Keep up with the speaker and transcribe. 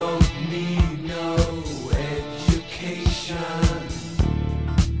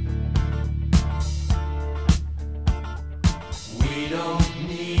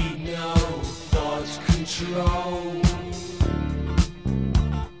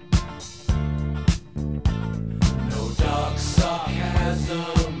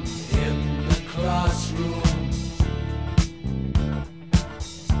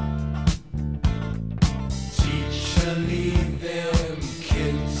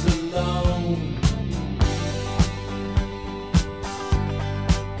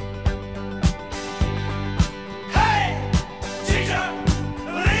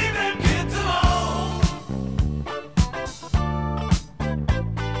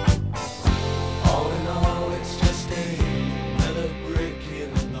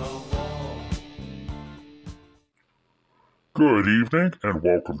Good evening and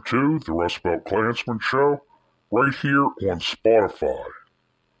welcome to the Rustbelt Klansman show right here on Spotify.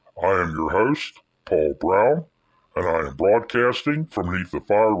 I am your host, Paul Brown, and I am broadcasting from beneath the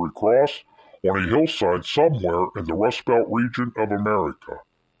fiery cross on a hillside somewhere in the Rust Belt region of America.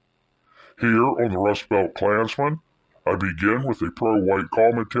 Here on the Rustbelt Klansman, I begin with a pro-white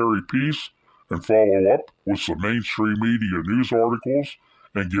commentary piece and follow up with some mainstream media news articles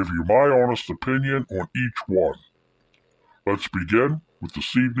and give you my honest opinion on each one. Let's begin with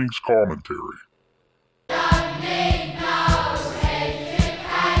this evening's commentary.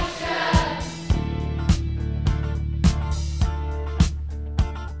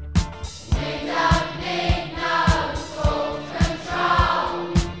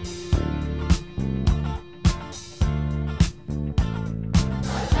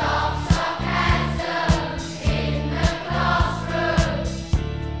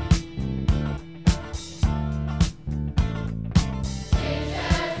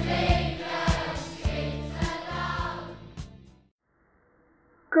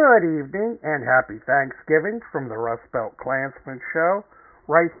 Good evening and happy Thanksgiving from the Rustbelt Klansman show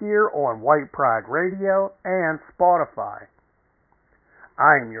right here on White Pride Radio and Spotify.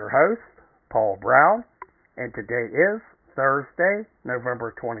 I am your host, Paul Brown, and today is Thursday,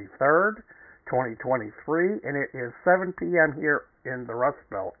 November 23rd, 2023, and it is 7 p.m. here in the Rust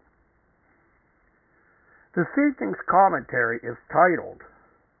Belt. This evening's commentary is titled,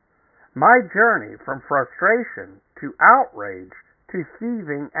 My Journey from Frustration to Outrage to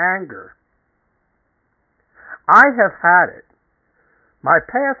Seething Anger. I have had it. My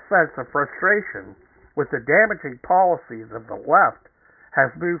past sense of frustration with the damaging policies of the left has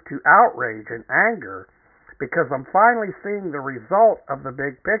moved to outrage and anger because I'm finally seeing the result of the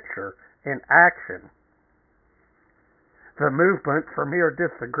big picture in action. The movement from mere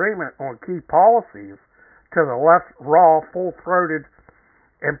disagreement on key policies to the left's raw, full-throated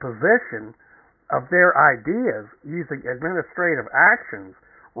imposition of their ideas using administrative actions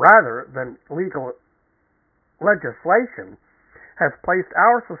rather than legal legislation has placed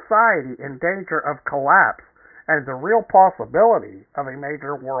our society in danger of collapse and the real possibility of a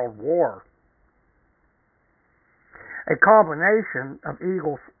major world war. A combination of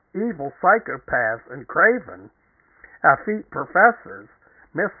evil psychopaths and craven, effete professors,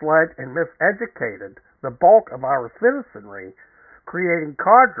 misled and miseducated the bulk of our citizenry, creating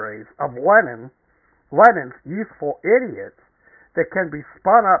cadres of Lenin's youthful idiots that can be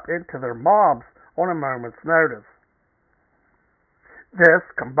spun up into their mobs on a moment's notice. This,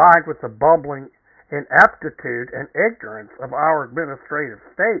 combined with the bumbling ineptitude and ignorance of our administrative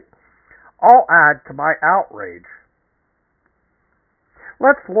state, all add to my outrage.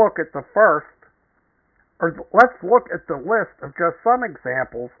 Let's look at the list of just some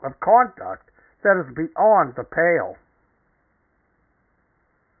examples of conduct that is beyond the pale.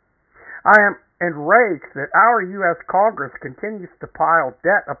 I am enraged that our U.S. Congress continues to pile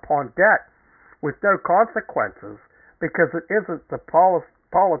debt upon debt with no consequences because it isn't the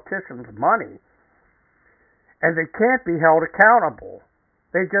politicians' money, and they can't be held accountable.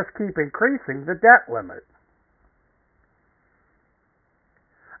 They just keep increasing the debt limit.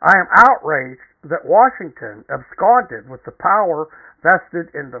 I am outraged that Washington absconded with the power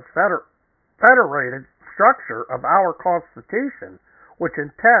vested in the federated structure of our Constitution, which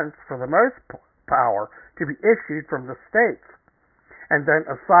intends for the most power to be issued from the states, and then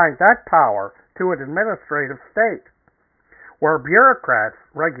assign that power to an administrative state, where bureaucrats'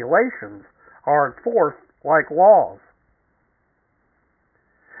 regulations are enforced like laws.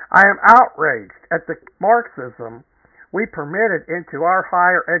 I am outraged at the Marxism we permitted into our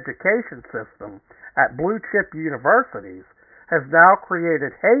higher education system at blue-chip universities has now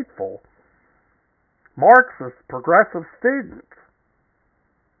created hateful Marxist progressive students.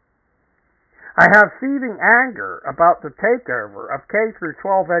 I have seething anger about the takeover of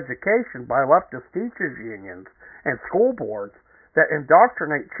K-12 education by leftist teachers' unions and school boards that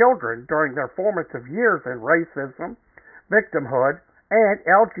indoctrinate children during their formative years in racism, victimhood, and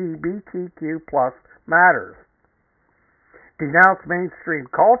LGBTQ+ matters, denounce mainstream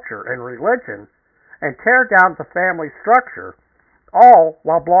culture and religion, and tear down the family structure, all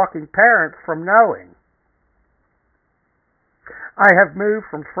while blocking parents from knowing. I have moved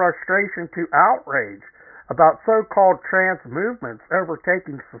from frustration to outrage about so-called trans movements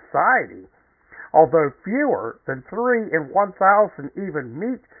overtaking society, although fewer than 3 in 1,000 even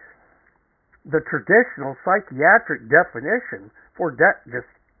meet the traditional psychiatric definition for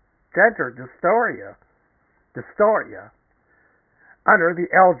gender dysphoria under the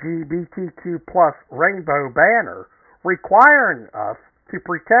LGBTQ+ rainbow banner, requiring us to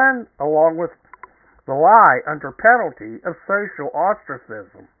pretend, along with the lie under penalty of social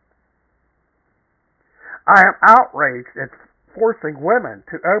ostracism. I am outraged at forcing women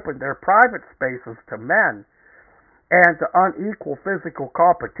to open their private spaces to men and the unequal physical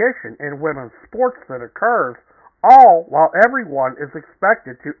competition in women's sports that occurs, all while everyone is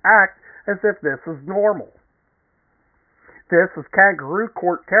expected to act as if this is normal. This is kangaroo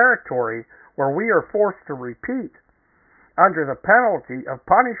court territory where we are forced to repeat, under the penalty of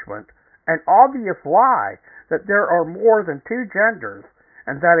punishment, an obvious lie that there are more than two genders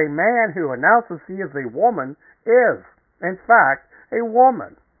and that a man who announces he is a woman is, in fact, a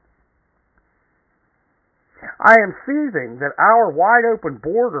woman. I am seething that our wide-open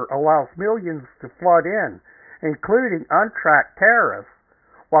border allows millions to flood in, including untracked terrorists,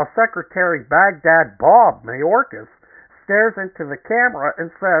 while Secretary Baghdad Bob Mayorkas stares into the camera and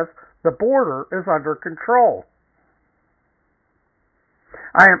says the border is under control.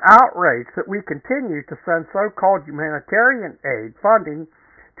 I am outraged that we continue to send so-called humanitarian aid funding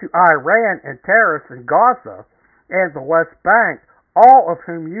to Iran and terrorists in Gaza and the West Bank, all of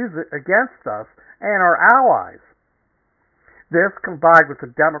whom use it against us and our allies. This, combined with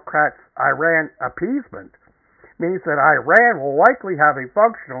the Democrats' Iran appeasement, means that Iran will likely have a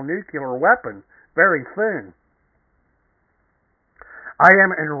functional nuclear weapon very soon. I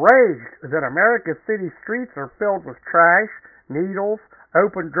am enraged that America's city streets are filled with trash, needles,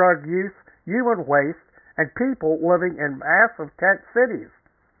 open drug use, human waste, and people living in massive tent cities,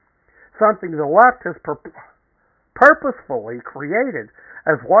 something the left has purposefully created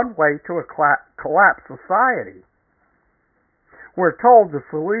as one way to collapse society. We're told the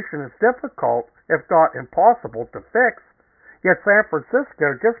solution is difficult, if not impossible, to fix, yet San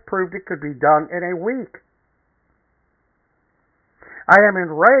Francisco just proved it could be done in a week. I am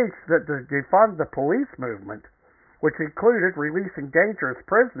enraged that the defund the police movement, which included releasing dangerous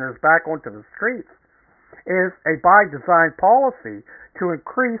prisoners back onto the streets, is a by-design policy to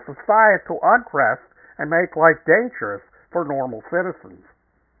increase societal unrest and make life dangerous for normal citizens.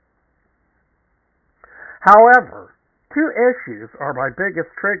 However, two issues are my biggest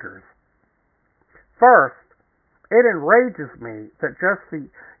triggers. First, it enrages me that just the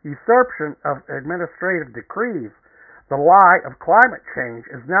usurpation of administrative decrees, the lie of climate change,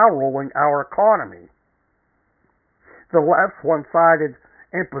 is now ruling our economy. The left's one-sided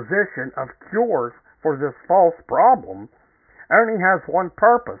imposition of cures for this false problem only has one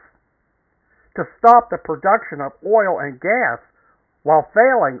purpose: to stop the production of oil and gas, while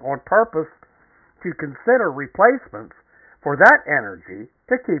failing on purpose to consider replacements for that energy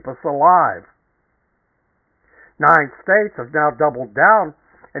to keep us alive. 9 states have now doubled down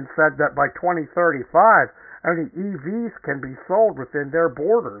and said that by 2035 only EVs can be sold within their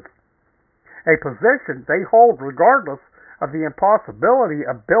borders, a position they hold regardless of the impossibility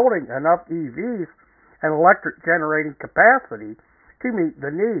of building enough EVs and electric generating capacity to meet the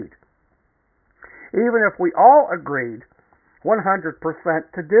need, even if we all agreed 100%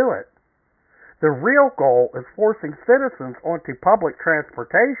 to do it. The real goal is forcing citizens onto public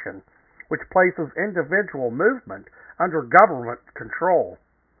transportation, which places individual movement under government control.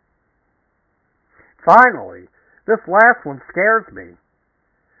 Finally, this last one scares me.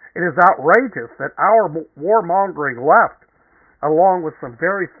 It is outrageous that our warmongering left, along with some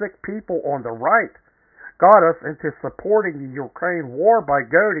very sick people on the right, got us into supporting the Ukraine war by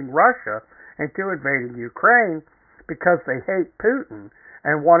goading Russia into invading Ukraine because they hate Putin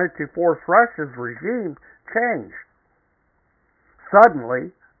and wanted to force Russia's regime change.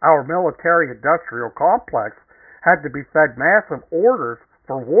 Suddenly, our military-industrial complex had to be fed massive orders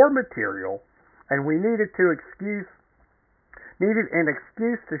for war material, and we needed an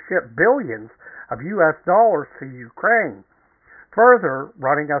excuse to ship billions of US dollars to Ukraine, further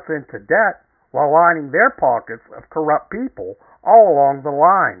running us into debt while lining their pockets of corrupt people all along the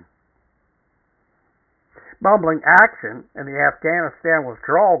line. Mumbling action in the Afghanistan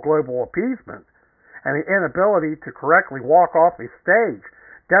withdrawal global appeasement and the inability to correctly walk off a stage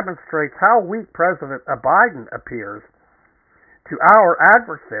demonstrates how weak President Biden appears to our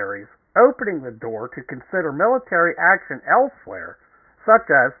adversaries, opening the door to consider military action elsewhere, such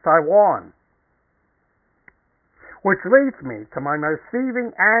as Taiwan. Which leads me to my most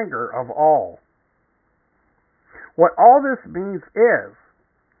seething anger of all. What all this means is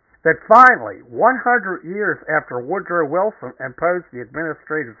that finally, 100 years after Woodrow Wilson imposed the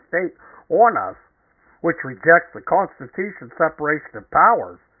administrative state on us, which rejects the Constitution's separation of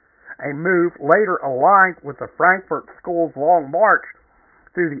powers, a move later aligned with the Frankfurt School's long march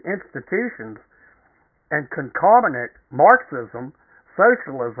through the institutions and concomitant Marxism,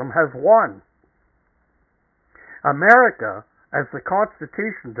 socialism has won. America, as the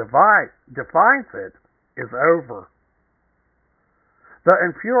Constitution defines it, is over. The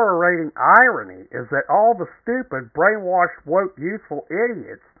infuriating irony is that all the stupid, brainwashed, woke, useful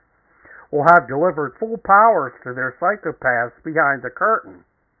idiots will have delivered full powers to their psychopaths behind the curtain.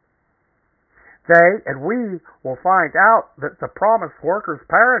 They and we will find out that the promised workers'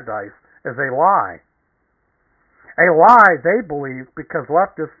 paradise is a lie. A lie they believe because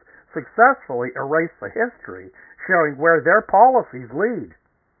leftists successfully erase the history showing where their policies lead.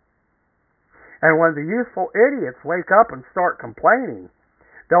 And when the useful idiots wake up and start complaining,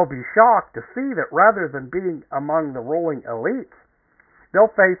 they'll be shocked to see that rather than being among the ruling elites, they'll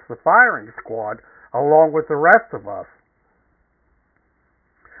face the firing squad along with the rest of us.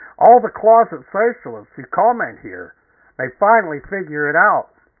 All the closet socialists who comment here may finally figure it out,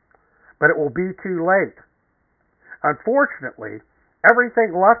 but it will be too late. Unfortunately,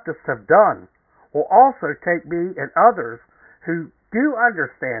 everything leftists have done will also take me and others who do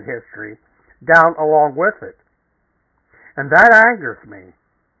understand history down along with it. And that angers me,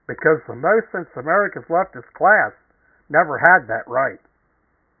 because the most since America's leftist class never had that right.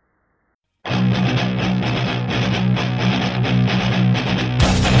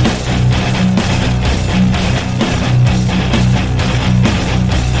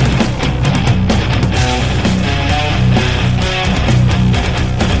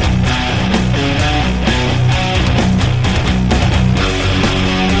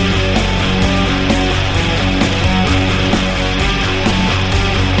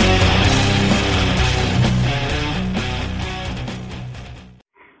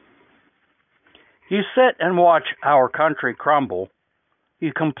 You sit and watch our country crumble.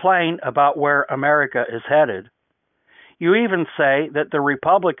 You complain about where America is headed. You even say that the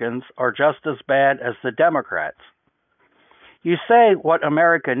Republicans are just as bad as the Democrats. You say what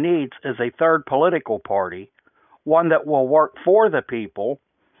America needs is a third political party, one that will work for the people,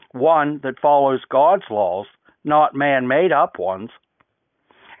 one that follows God's laws, not man-made up ones.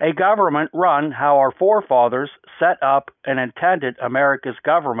 A government run how our forefathers set up and intended America's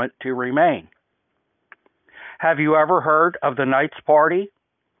government to remain. Have you ever heard of the Knights Party?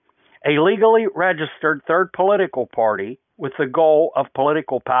 A legally registered third political party with the goal of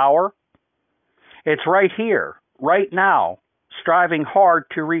political power? It's right here, right now, striving hard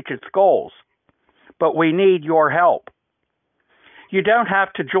to reach its goals. But we need your help. You don't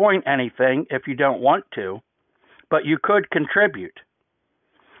have to join anything if you don't want to, but you could contribute.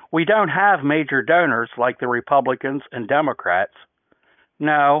 We don't have major donors like the Republicans and Democrats.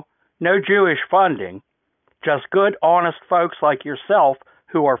 No Jewish funding. Just good, honest folks like yourself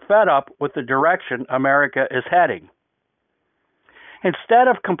who are fed up with the direction America is heading. Instead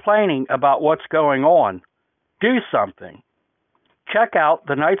of complaining about what's going on, do something. Check out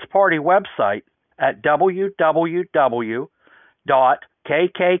the Knights Party website at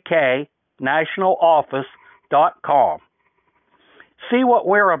www.kkknationaloffice.com. See what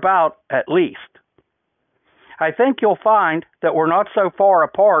we're about at least. I think you'll find that we're not so far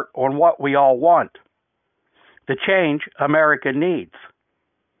apart on what we all want. The change America needs.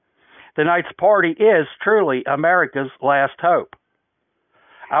 The Knights Party is truly America's last hope.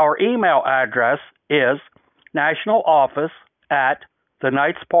 Our email address is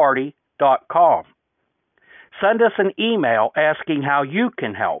nationaloffice@theknightsparty.com. Send us an email asking how you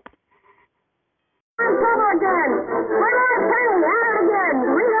can help.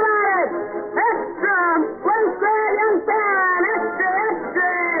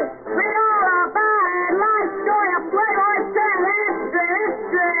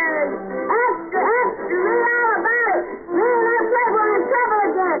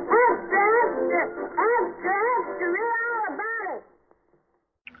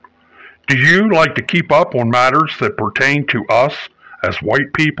 Do you like to keep up on matters that pertain to us as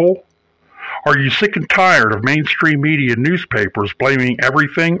white people? Are you sick and tired of mainstream media newspapers blaming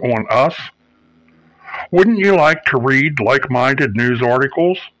everything on us? Wouldn't you like to read like-minded news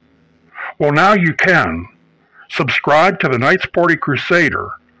articles? Well, now you can. Subscribe to the Knights Party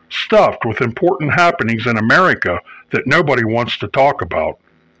Crusader, stuffed with important happenings in America that nobody wants to talk about.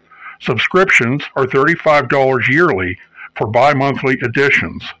 Subscriptions are $35 yearly for bi-monthly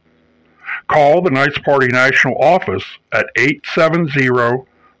editions. Call the Knights Party National Office at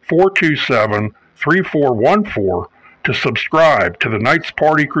 870-427-3414 to subscribe to the Knights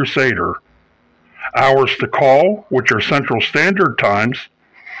Party Crusader. Hours to call, which are Central Standard Times,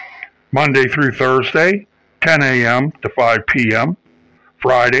 Monday through Thursday, 10 a.m. to 5 p.m.,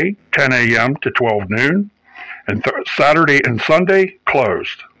 Friday, 10 a.m. to 12 noon, and Saturday and Sunday,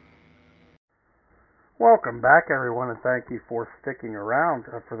 closed. Welcome back, everyone, and thank you for sticking around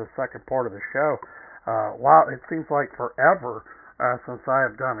for the second part of the show. Wow, it seems like forever since I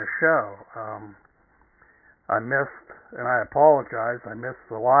have done a show. I missed, and I apologize, I missed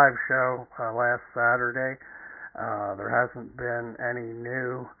the live show last Saturday. There hasn't been any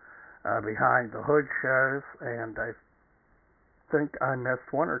new Behind the Hood shows, and I think I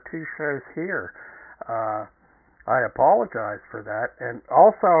missed one or two shows here. I apologize for that, and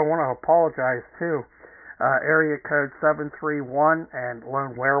also I want to apologize too. Area code 731 and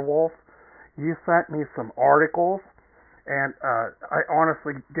Lone Werewolf, you sent me some articles, and I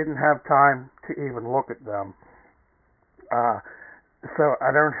honestly didn't have time to even look at them. So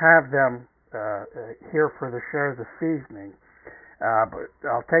I don't have them here for the show this evening, but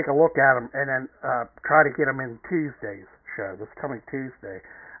I'll take a look at them and then try to get them in Tuesday's show, this coming Tuesday.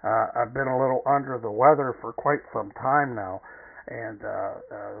 I've been a little under the weather for quite some time now, and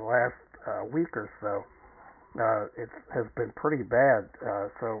the last week or so, it has been pretty bad.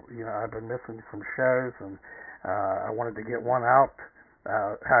 So, I've been missing some shows, and I wanted to get one out.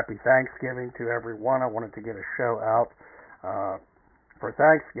 Happy Thanksgiving to everyone. I wanted to get a show out for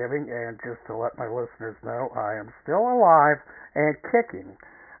Thanksgiving, and just to let my listeners know I am still alive and kicking.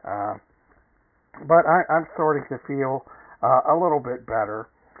 But I'm starting to feel a little bit better.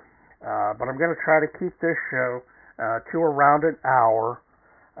 But I'm going to try to keep this show to around an hour.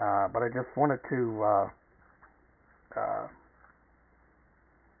 But I just wanted to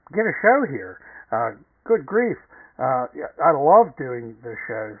get a show here. Good grief. I love doing the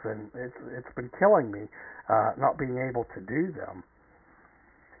shows, and it's been killing me not being able to do them.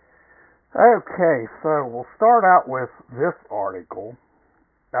 Okay, so we'll start out with this article.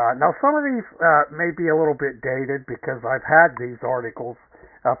 Now, some of these may be a little bit dated because I've had these articles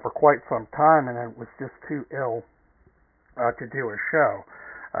for quite some time, and I was just too ill to do a show.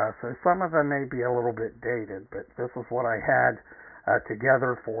 So some of them may be a little bit dated, but this is what I had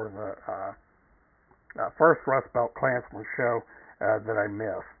together for the first Rustbelt Klansman show that I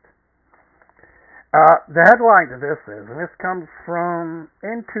missed. The headline to this is, and this comes from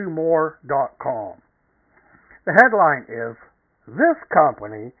intomore.com. The headline is, "This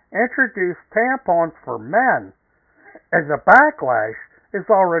company introduced tampons for men, and the backlash is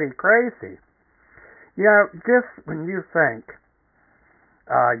already crazy." Just when you think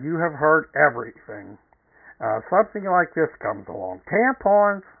you have heard everything, something like this comes along.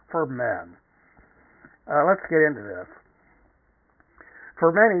 Tampons for men. Let's get into this.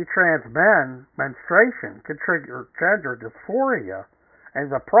 For many trans men, menstruation can trigger gender dysphoria,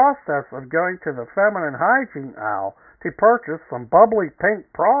 and the process of going to the feminine hygiene aisle to purchase some bubbly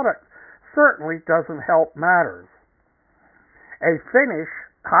pink product certainly doesn't help matters. A Finnish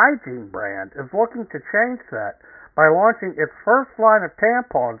hygiene brand is looking to change that by launching its first line of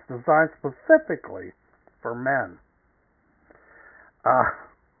tampons designed specifically for men.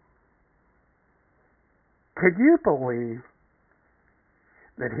 Could you believe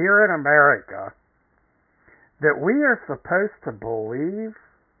that here in America that we are supposed to believe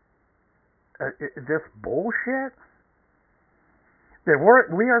this bullshit? That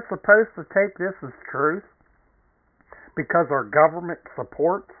we are supposed to take this as truth because our government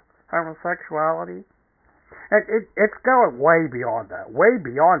supports homosexuality? And it's going way beyond that, way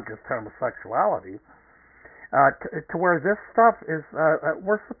beyond just homosexuality, to where this stuff is,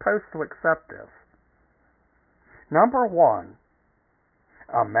 we're supposed to accept this. Number one,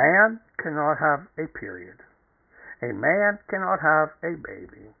 a man cannot have a period. A man cannot have a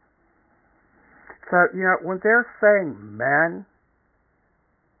baby. So, when they're saying men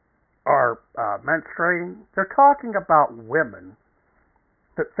are menstruating, they're talking about women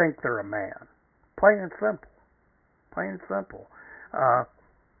that think they're a man. Plain and simple. Plain and simple. And,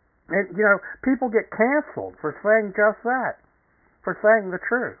 people get canceled for saying just that, for saying the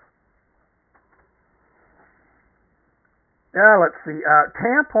truth. Let's see.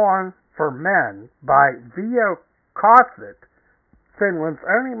 Tampon for Men by Vio Kosset, Finland's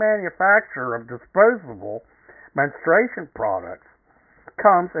only manufacturer of disposable menstruation products,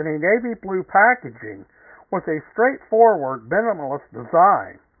 comes in a navy blue packaging with a straightforward minimalist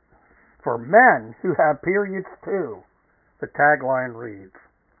design. For men who have periods too, the tagline reads.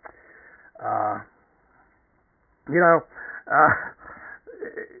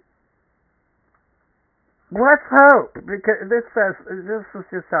 Let's hope, because this is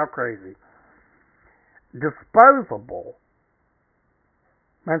just how crazy. Disposable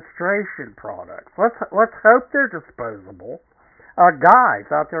menstruation products. Let's hope they're disposable. Guys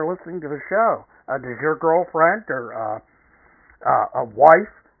out there listening to the show, does your girlfriend or a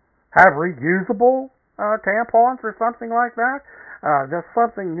wife have reusable tampons or something like that? That's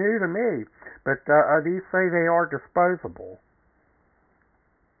something new to me, but these say they are disposable.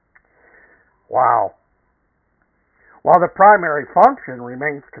 Wow. While the primary function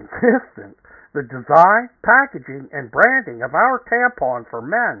remains consistent, the design, packaging, and branding of our tampon for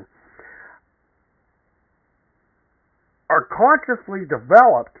men are consciously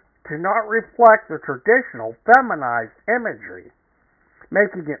developed to not reflect the traditional feminized imagery,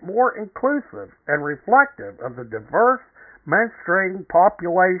 making it more inclusive and reflective of the diverse menstruating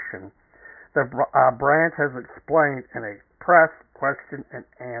population, the brand has explained in a press question and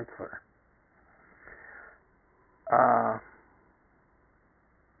answer.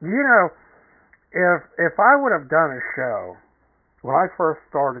 If I would have done a show when I first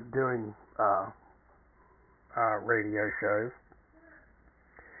started doing radio shows,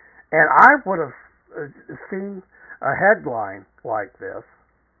 and I would have seen a headline like this,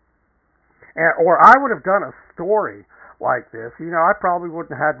 or I would have done a story like this, I probably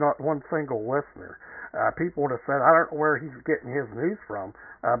wouldn't have had not one single listener. People would have said, I don't know where he's getting his news from,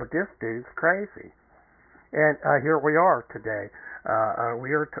 but this dude's crazy. And here we are today.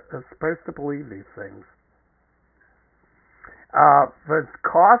 We are supposed to believe these things. Vince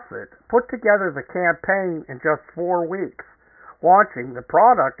Cosset put together the campaign in just 4 weeks, launching the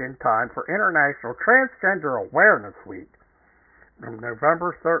product in time for International Transgender Awareness Week from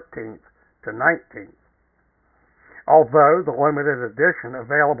November 13th to 19th. Although the limited edition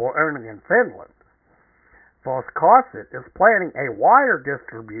available only in Finland, Cosset is planning a wider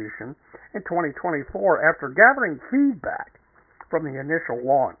distribution in 2024 after gathering feedback from the initial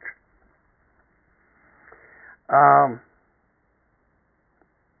launch.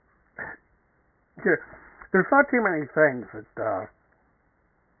 There's not too many things that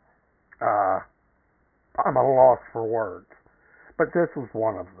I'm at a loss for words, but this is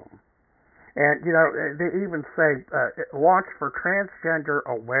one of them. And, they even say launch for Transgender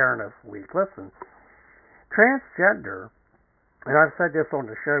Awareness Week. Listen, transgender, and I've said this on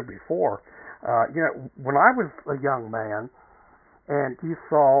the show before, when I was a young man, and you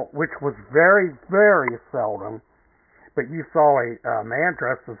saw, which was very, very seldom, but you saw a man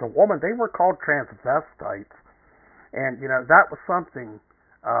dressed as a woman, they were called transvestites. And, that was something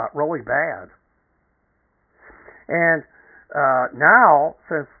really bad. And now,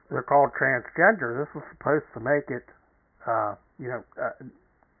 since they're called transgender, this is supposed to make it,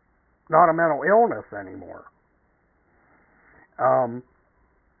 not a mental illness anymore.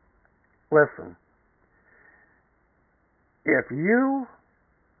 Listen, if you,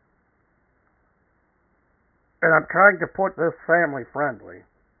 and I'm trying to put this family friendly,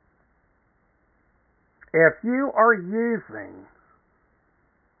 if you are using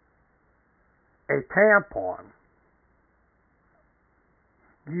a tampon,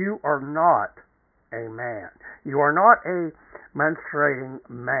 you are not a man. You are not a menstruating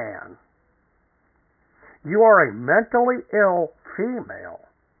man. You are a mentally ill female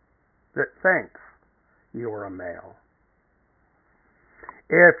that thinks you are a male.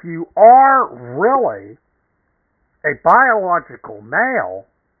 If you are really a biological male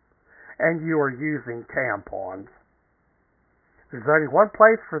and you are using tampons, there's only one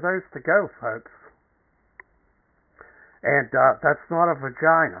place for those to go, folks. And that's not a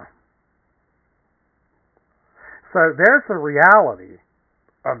vagina. So there's the reality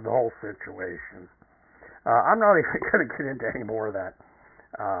of the whole situation. I'm not even going to get into any more of that.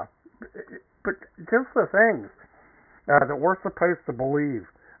 But just the things that we're supposed to believe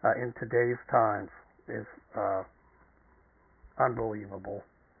in today's times is unbelievable.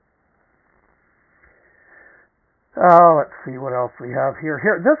 Let's see what else we have here.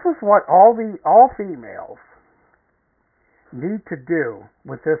 This is what all females need to do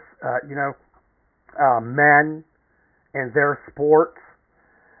with this, men and their sports.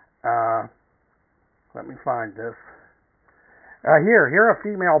 Let me find this. Here a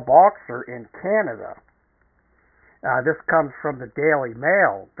female boxer in Canada. This comes from the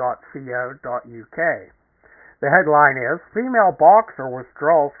dailymail.co.uk. The headline is, Female Boxer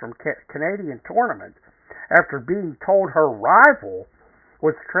Withdraws from Canadian Tournament After Being Told Her Rival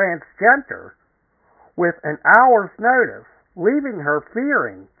Was Transgender with an hour's notice, leaving her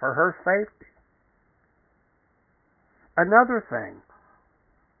fearing for her safety. Another thing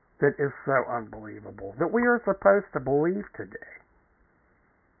that is so unbelievable that we are supposed to believe today.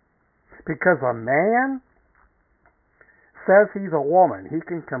 Because a man says he's a woman, he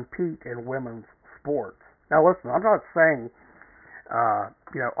can compete in women's sports. Now listen, I'm not saying,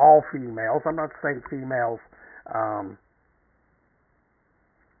 all females. I'm not saying females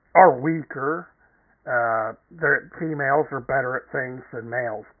are weaker. Females are better at things than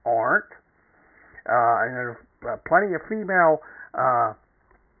males aren't. And there's plenty of female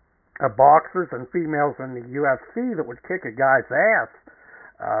boxers and females in the UFC that would kick a guy's ass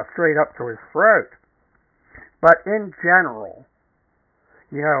straight up to his throat. But in general,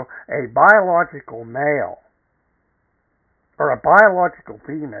 a biological male or a biological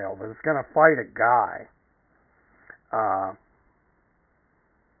female that is going to fight a guy,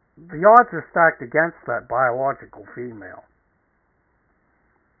 the odds are stacked against that biological female.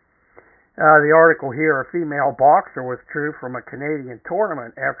 The article here, a female boxer withdrew from a Canadian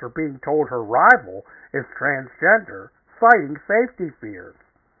tournament after being told her rival is transgender, citing safety fears.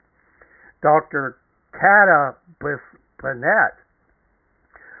 Dr. Kata Binet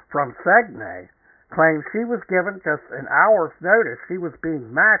from Saguenay claims she was given just an hour's notice she was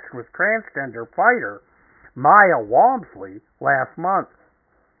being matched with transgender fighter Maya Walmsley last month.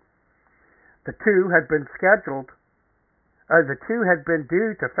 The two had been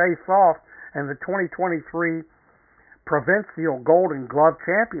due to face off in the 2023 Provincial Golden Glove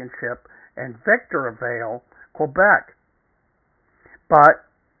Championship in Victoriaville, Quebec. But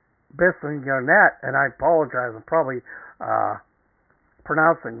Bissonnet, and I apologize, I'm probably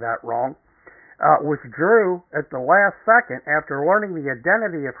pronouncing that wrong, withdrew at the last second after learning the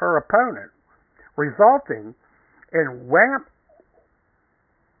identity of her opponent, resulting in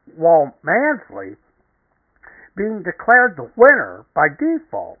Walmsley being declared the winner by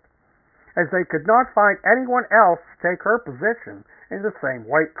default, as they could not find anyone else to take her position in the same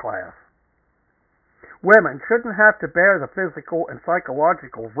weight class. Women shouldn't have to bear the physical and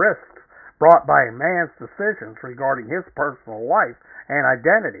psychological risks brought by a man's decisions regarding his personal life and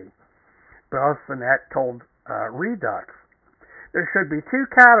identity, Bissonnet told Redux. There should be two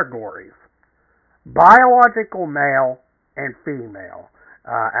categories, biological male and female.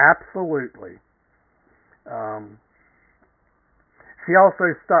 Absolutely. She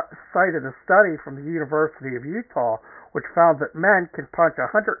also cited a study from the University of Utah which found that men can punch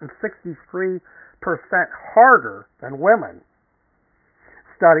 163% harder than women.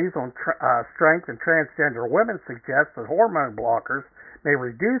 Studies on strength in transgender women suggest that hormone blockers may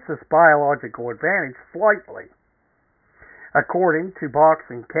reduce this biological advantage slightly. According to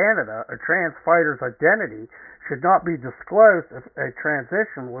Boxing Canada, a trans fighter's identity should not be disclosed if a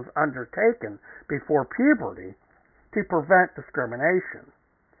transition was undertaken before puberty to prevent discrimination.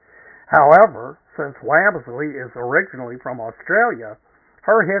 However, since Walmsley is originally from Australia,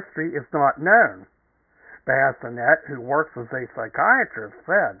 her history is not known, Bissonnet, who works as a psychiatrist,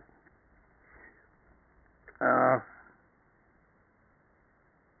 said.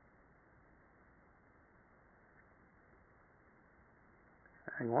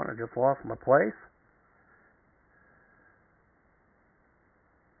 Hang on, I just lost my place.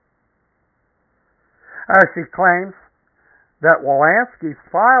 She claims that Walmsley's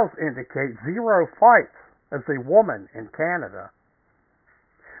files indicate 0 fights as a woman in Canada.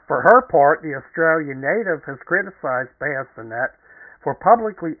 For her part, the Australian native has criticized Bissonnet for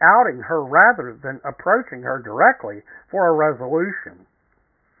publicly outing her rather than approaching her directly for a resolution.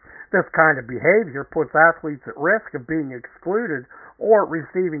 This kind of behavior puts athletes at risk of being excluded or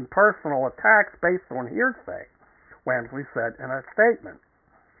receiving personal attacks based on hearsay, Walmsley said in a statement.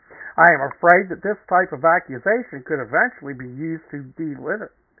 I am afraid that this type of accusation could eventually be used to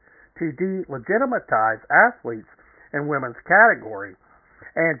delegitimize athletes in women's category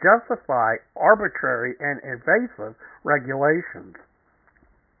and justify arbitrary and invasive regulations.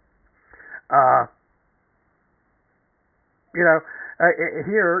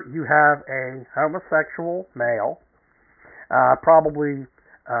 Here you have a homosexual male, probably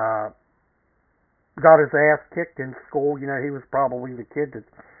got his ass kicked in school. He was probably the kid that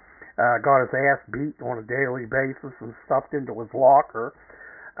got his ass beat on a daily basis and stuffed into his locker.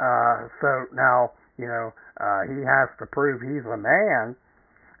 So now, he has to prove he's a man,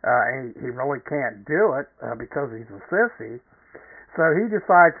 and he really can't do it because he's a sissy. So he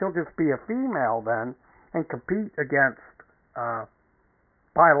decides he'll just be a female then and compete against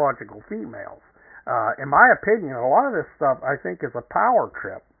biological females. In my opinion, a lot of this stuff I think is a power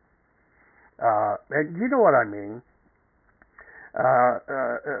trip. And you know what I mean.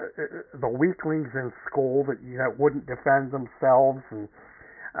 The weaklings in school that wouldn't defend themselves and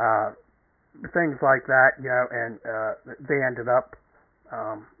things like that, and they ended up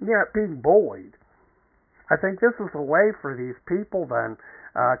being bullied. I think this is a way for these people then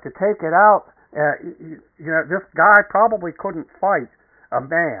to take it out. This guy probably couldn't fight a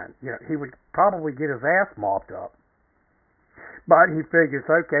man. He would probably get his ass mopped up. But he figures,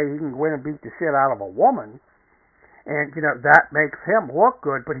 okay, he can go in and beat the shit out of a woman. And, that makes him look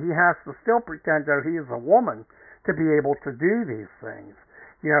good, but he has to still pretend that he is a woman to be able to do these things.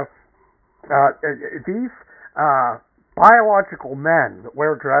 These biological men that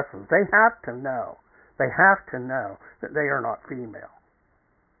wear dresses, they have to know that they are not female.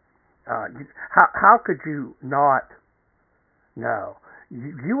 How could you not know?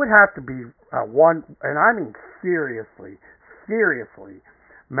 You would have to be one, and I mean seriously, seriously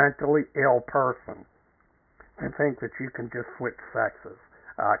mentally ill person to think that you can just switch sexes.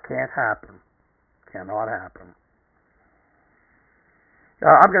 Can't happen. Cannot happen.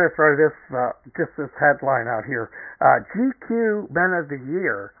 I'm going to throw just this headline out here. GQ Men of the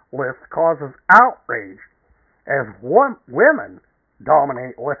Year list causes outrage as women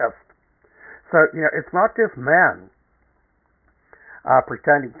dominate list. So, it's not just men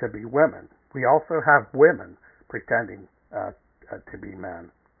pretending to be women. We also have women pretending to be men.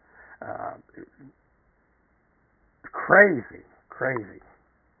 Crazy, crazy.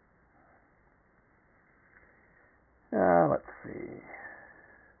 Let's see.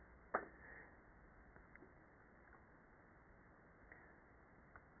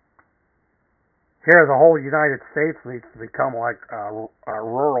 Here, the whole United States needs to become like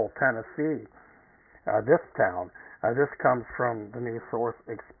rural Tennessee, this town. This comes from the news source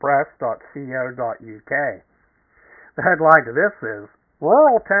express.co.uk. The headline to this is,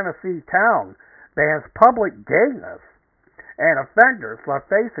 Rural Tennessee Town Bans Public Gayness and Offenders Are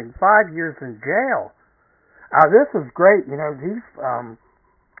Facing 5 Years in Jail. This is great.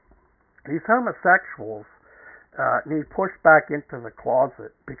 These homosexuals need pushed back into the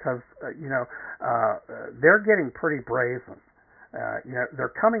closet because they're getting pretty brazen.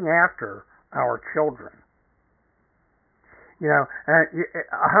 They're coming after our children. And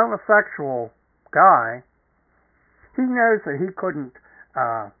a homosexual guy, he knows that he couldn't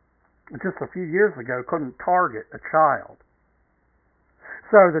just a few years ago couldn't target a child.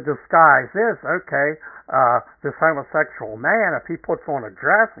 So the disguise is, okay, this homosexual man, if he puts on a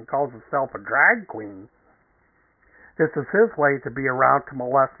dress and calls himself a drag queen, this is his way to be around to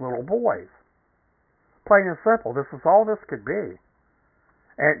molest little boys. Plain and simple. This is all this could be.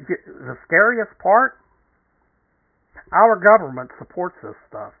 And the scariest part, our government supports this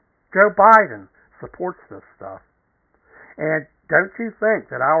stuff. Joe Biden supports this stuff. And don't you think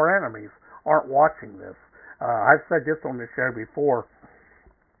that our enemies aren't watching this? I've said this on the show before.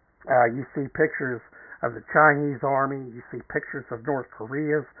 You see pictures of the Chinese army. You see pictures of North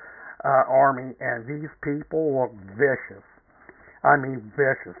Korea's army, and these people look vicious. I mean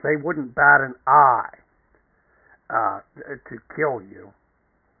vicious. They wouldn't bat an eye to kill you.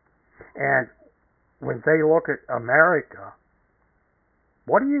 And when they look at America,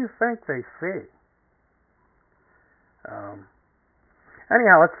 what do you think they see?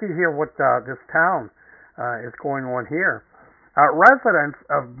 Anyhow, let's see here what this town is going on here. Residents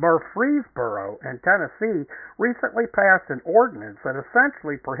of Murfreesboro in Tennessee recently passed an ordinance that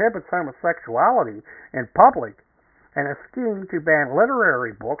essentially prohibits homosexuality in public and a scheme to ban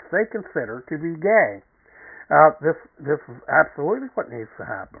literary books they consider to be gay. This is absolutely what needs to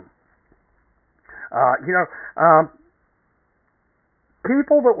happen.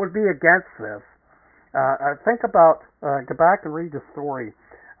 People that would be against this, think about, go back and read the story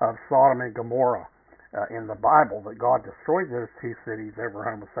of Sodom and Gomorrah in the Bible, that God destroyed those two cities over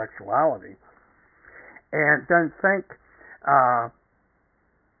homosexuality. And then think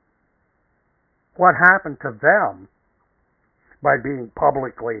what happened to them by being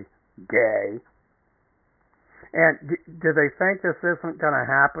publicly gay. And do they think this isn't going to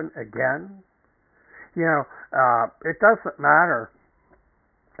happen again? It doesn't matter.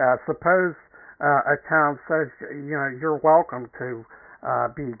 Suppose a town says, you're welcome to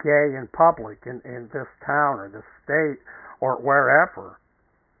be gay in public in this town or this state or wherever.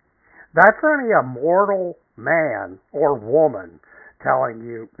 That's only a mortal man or woman telling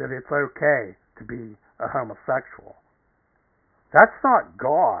you that it's okay to be a homosexual. That's not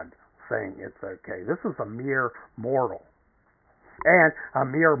God saying it's okay. This is a mere mortal. And a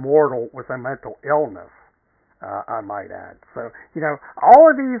mere mortal with a mental illness, I might add. So, all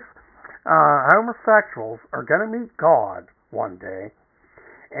of these homosexuals are going to meet God one day,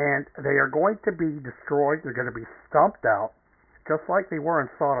 and they are going to be destroyed. They're going to be stumped out, just like they were in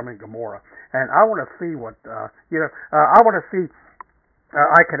Sodom and Gomorrah. And I want to see what, I want to see,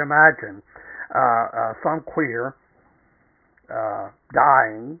 I can imagine some queer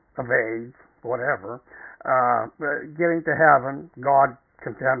dying of AIDS, whatever, getting to heaven. God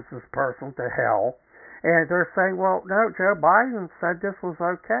condemns this person to hell. And they're saying, well, no, Joe Biden said this was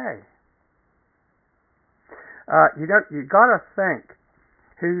okay. You got to think,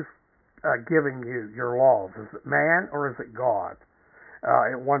 who's giving you your laws? Is it man or is it God?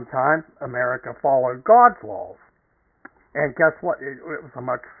 At one time, America followed God's laws. And guess what? It was a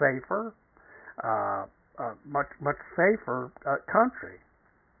much safer, much safer country.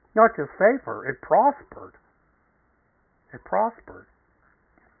 Not just safer, it prospered. It prospered.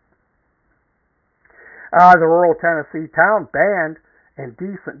 The rural Tennessee town banned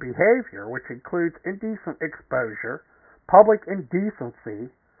indecent behavior, which includes indecent exposure, public indecency,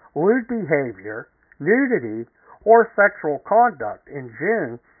 lewd behavior, nudity, or sexual conduct in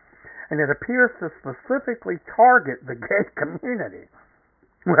June, and it appears to specifically target the gay community.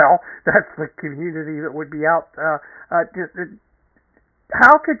 Well, that's the community that would be out.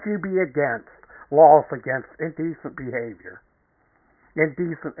 How could you be against laws against indecent behavior,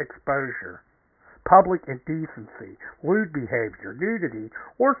 indecent exposure, public indecency, lewd behavior, nudity,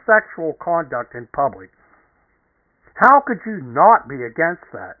 or sexual conduct in public? How could you not be against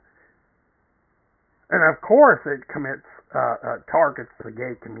that? And of course, it targets the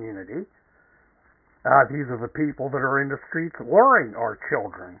gay community. These are the people that are in the streets luring our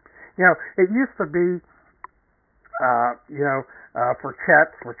children. It used to be, for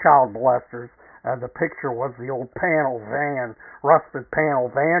chets, for child molesters, the picture was the old rusted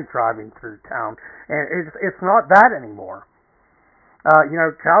panel van driving through town. And it's not that anymore.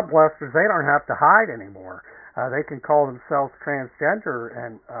 Child molesters, they don't have to hide anymore. They can call themselves transgender,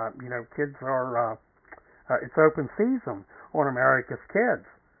 and, kids are, it's open season on America's kids.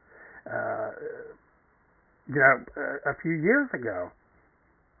 A few years ago,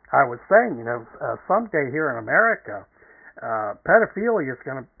 I was saying, someday here in America, pedophilia is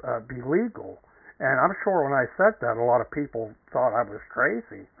going to be legal. And I'm sure when I said that, a lot of people thought I was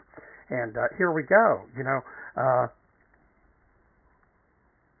crazy. And here we go.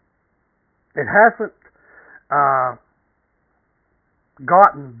 It hasn't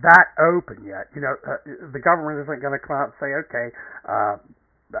gotten that open yet. The government isn't going to come out and say, okay,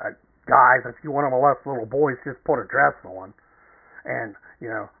 guys, if you want to molest little boys, just put a dress on and,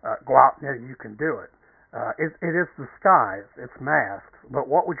 go out and you can do it. It is disguised. It's masked. But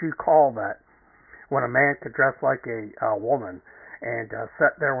what would you call that when a man could dress like a woman and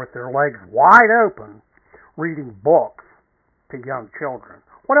sit there with their legs wide open reading books to young children?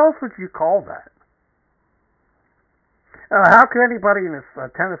 What else would you call that? How could anybody in this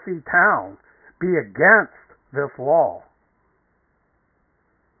Tennessee town be against this law?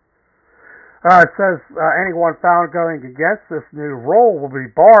 It says anyone found going against this new rule will be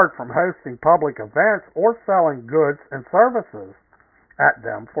barred from hosting public events or selling goods and services at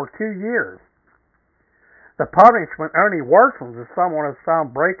them for 2 years. The punishment only worsens if someone is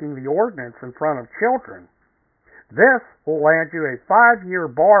found breaking the ordinance in front of children. This will land you a 5-year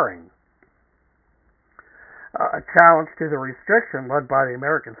barring. A challenge to the restriction led by the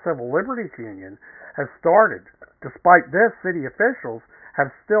American Civil Liberties Union has started. Despite this, city officials have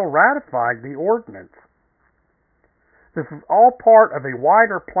still ratified the ordinance. This is all part of a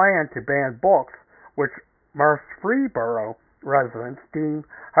wider plan to ban books which Murfreesboro residents deem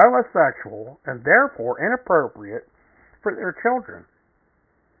homosexual and therefore inappropriate for their children.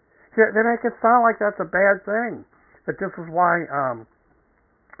 They make it sound like that's a bad thing, but this is why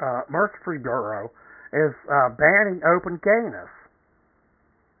Murfreesboro is banning open gayness.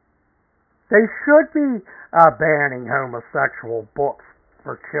 They should be banning homosexual books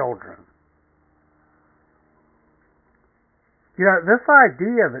for children. This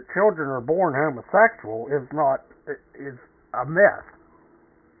idea that children are born homosexual is a myth.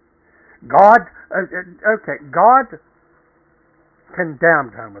 God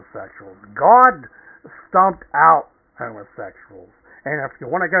condemned homosexuals. God stumped out homosexuals. And if you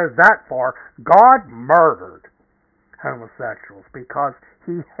want to go that far, God murdered homosexuals because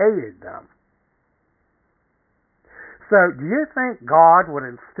he hated them. So, do you think God would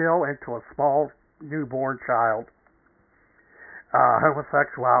instill into a small newborn child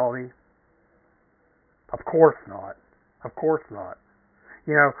homosexuality? Of course not. Of course not.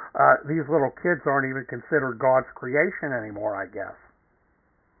 These little kids aren't even considered God's creation anymore, I guess.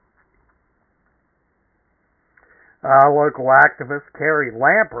 Local activist Carrie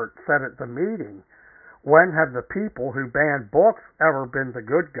Lambert said at the meeting, "When have the people who banned books ever been the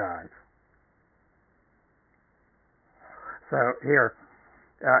good guys?" So here's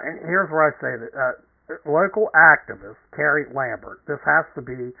where I say that local activist Carrie Lambert, this has to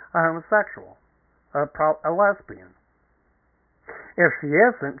be a homosexual, a lesbian. If she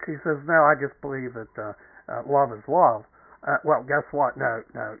isn't, she says, no, I just believe that love is love. Well, guess what? No,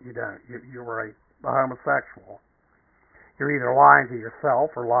 you don't. You're a homosexual. You're either lying to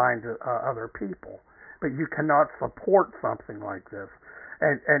yourself or lying to other people. But you cannot support something like this.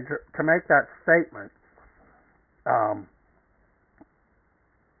 And to make that statement,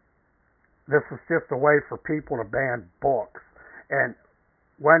 this is just a way for people to ban books. And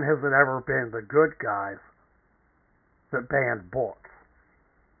when has it ever been the good guys that banned books?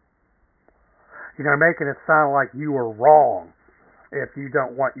 Making it sound like you are wrong if you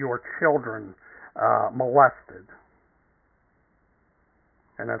don't want your children molested.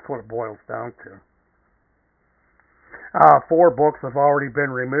 And that's what it boils down to. 4 books have already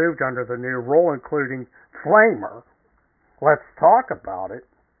been removed under the new rule, including Flamer, Let's Talk About It,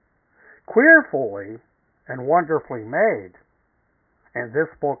 Queerfully and Wonderfully Made, and This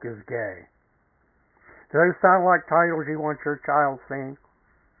Book is Gay. Do those sound like titles you want your child seeing?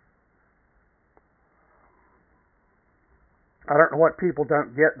 I don't know what people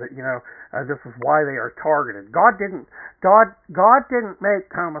don't get, that this is why they are targeted. God didn't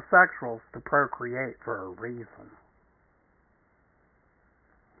make homosexuals to procreate for a reason.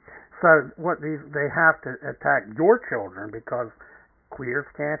 So they have to attack your children because queers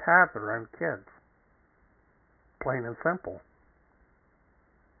can't have their own kids. Plain and simple.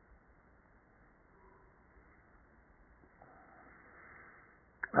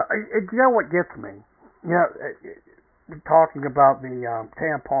 You know what gets me? Talking about the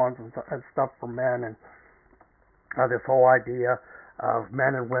tampons and stuff for men, and this whole idea of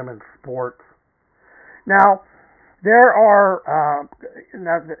men and women's sports. Now, there are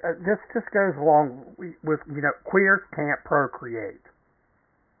this just goes along with queers can't procreate.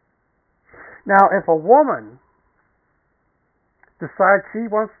 Now, if a woman decides she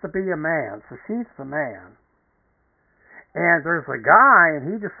wants to be a man, so she's the man, and there's a guy and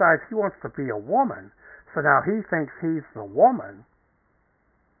he decides he wants to be a woman, so now he thinks he's the woman,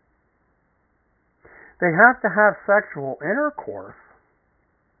 they have to have sexual intercourse,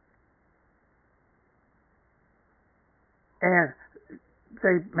 and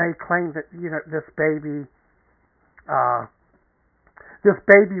they may claim that this baby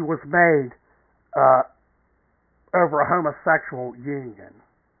was made over a homosexual union.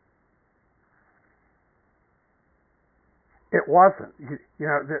 It wasn't.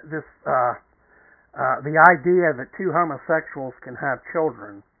 The idea that 2 homosexuals can have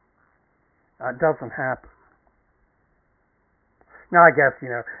children doesn't happen. Now, I guess,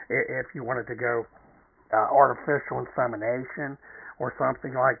 if you wanted to go artificial insemination or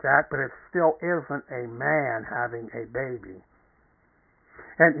something like that, but it still isn't a man having a baby.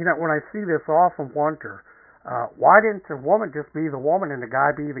 And, when I see this, I often wonder, why didn't the woman just be the woman and the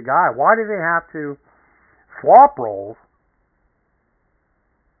guy be the guy? Why do they have to swap roles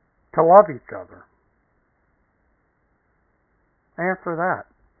to love each other? Answer that.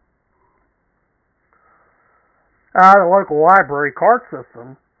 The local library card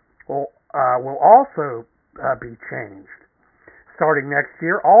system will also be changed. Starting next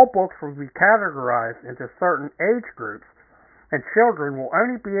year, all books will be categorized into certain age groups, and children will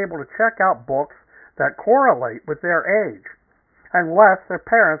only be able to check out books that correlate with their age, unless their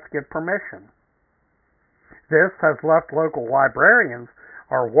parents give permission. This has left local librarians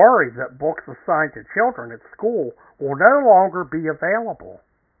are worried that books assigned to children at school will no longer be available.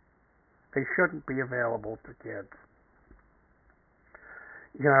 They shouldn't be available to kids.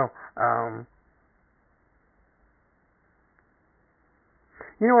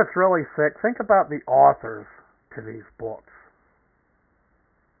 What's really sick? Think about the authors to these books.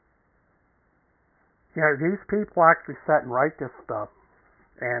 These people actually sit and write this stuff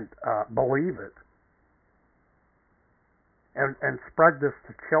and believe it. And spread this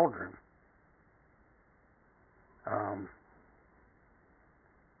to children. I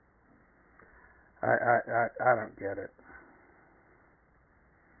don't get it.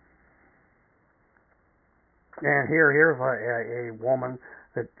 And here's a woman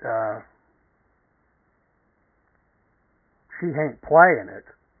that she ain't playing it.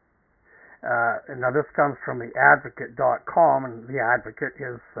 And now this comes from theadvocate.com, and the Advocate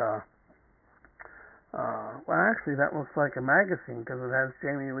is well, actually, that looks like a magazine because it has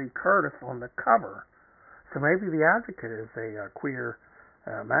Jamie Lee Curtis on the cover. So maybe The Advocate is a queer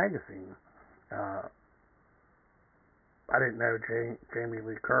magazine. I didn't know Jamie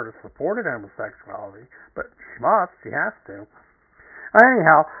Lee Curtis supported homosexuality, but she must. She has to.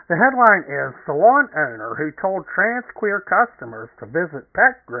 Anyhow, the headline is, Salon Owner Who Told Trans Queer Customers to Visit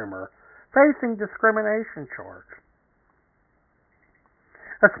Pet Groomer Facing Discrimination Charge.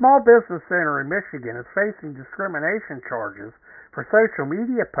 A small business owner in Michigan is facing discrimination charges for social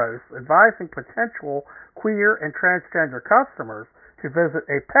media posts advising potential queer and transgender customers to visit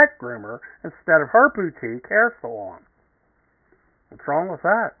a pet groomer instead of her boutique hair salon. What's wrong with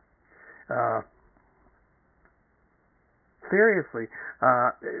that? Seriously,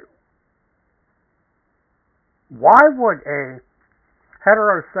 why would a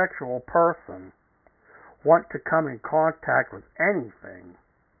heterosexual person want to come in contact with anything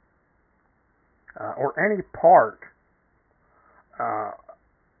or any part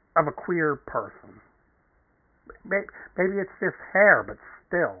of a queer person? Maybe it's just hair, but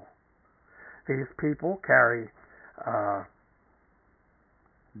still. These people carry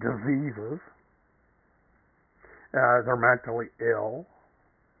diseases. They're mentally ill.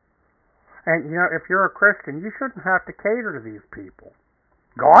 And, if you're a Christian, you shouldn't have to cater to these people.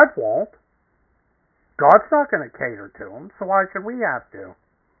 God won't. God's not going to cater to them, so why should we have to?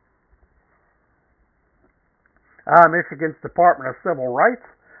 Michigan's Department of Civil Rights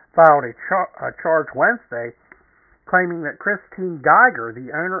filed a charge Wednesday claiming that Christine Geiger, the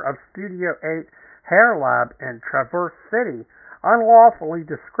owner of Studio 8 Hair Lab in Traverse City, unlawfully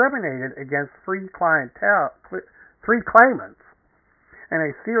discriminated against three claimants in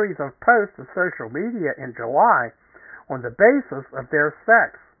a series of posts to social media in July on the basis of their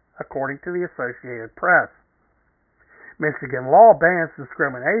sex, according to the Associated Press. Michigan law bans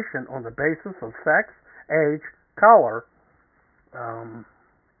discrimination on the basis of sex, age, color,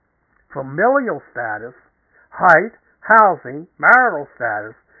 familial status, height, housing, marital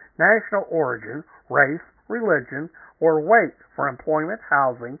status, national origin, race, religion, or weight for employment,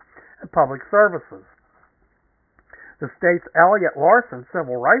 housing, and public services. The state's Elliott Larson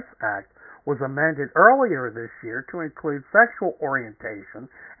Civil Rights Act was amended earlier this year to include sexual orientation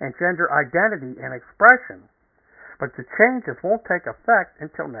and gender identity and expression, but the changes won't take effect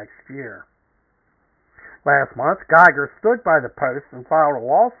until next year. Last month, Geiger stood by the post and filed a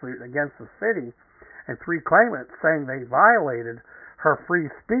lawsuit against the city and three claimants saying they violated her free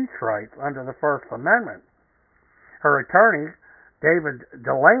speech rights under the First Amendment. Her attorney, David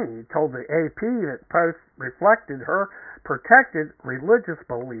Delaney, told the AP that posts reflected her protected religious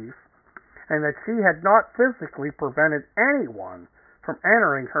beliefs and that she had not physically prevented anyone from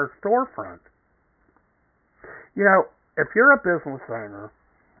entering her storefront. If you're a business owner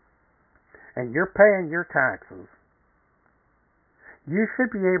and you're paying your taxes, you should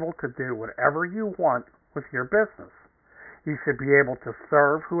be able to do whatever you want with your business. You should be able to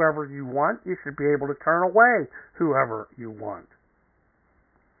serve whoever you want. You should be able to turn away whoever you want.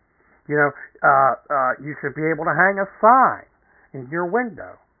 You should be able to hang a sign in your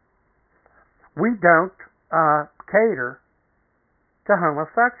window. We don't cater to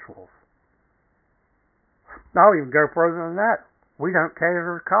homosexuals. I'll even go further than that. We don't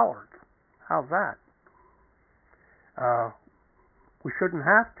cater to coloreds. How's that? We shouldn't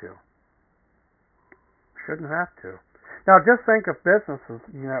have to. Shouldn't have to. Now, just think of businesses,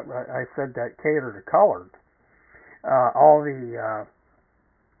 I said that cater to coloreds. All the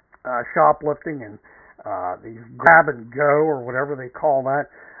shoplifting and these grab and go or whatever they call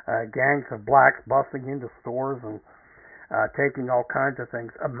that, gangs of blacks busting into stores and taking all kinds of things.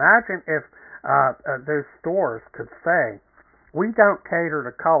 Imagine if those stores could say, we don't cater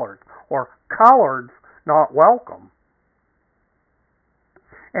to coloreds, or coloreds not welcome,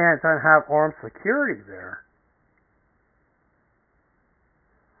 and then have armed security there.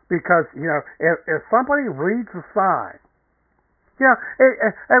 Because, if somebody reads a sign,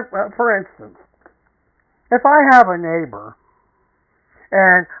 for instance, if I have a neighbor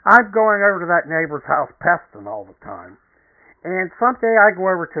and I'm going over to that neighbor's house pesting all the time, and someday I go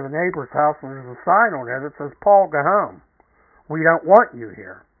over to the neighbor's house and there's a sign on there that says, Paul, go home. We don't want you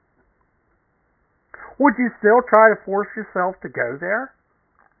here. Would you still try to force yourself to go there?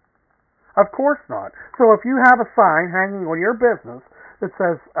 Of course not. So if you have a sign hanging on your business that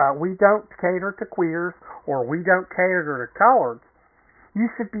says, we don't cater to queers or we don't cater to coloreds, you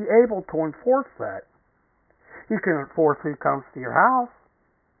should be able to enforce that. You can enforce who comes to your house.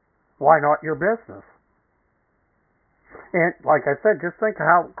 Why not your business? And like I said, just think of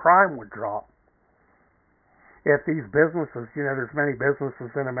how crime would drop. If these businesses, there's many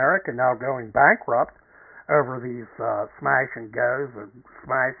businesses in America now going bankrupt over these smash and goes and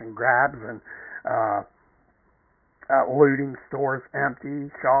smash and grabs and looting stores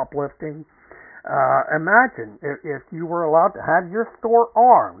empty, shoplifting. Imagine if you were allowed to have your store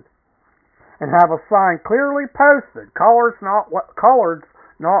armed and have a sign clearly posted, coloreds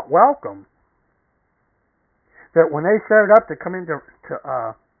not welcome, that when they showed up to come in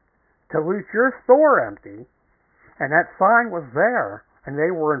to loot your store empty, and that sign was there, and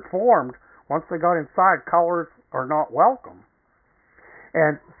they were informed once they got inside, coloreds are not welcome,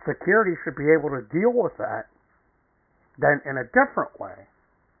 and security should be able to deal with that then in a different way.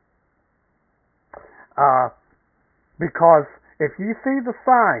 Because if you see the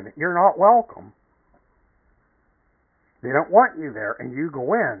sign that you're not welcome, they don't want you there, and you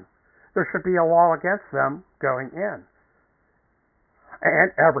go in, there should be a law against them going in.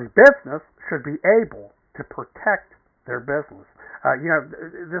 And every business should be able to protect their business.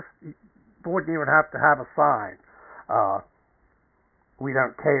 This wouldn't even have to have a sign. We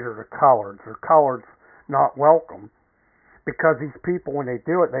don't cater to coloreds or coloreds not welcome. because these people, when they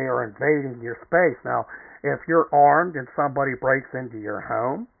do it, they are invading your space. Now, if you're armed and somebody breaks into your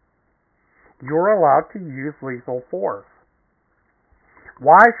home, you're allowed to use lethal force.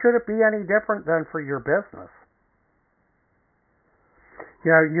 Why should it be any different than for your business?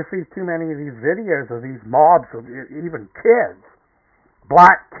 You know, you see too many of these videos of these mobs of even kids,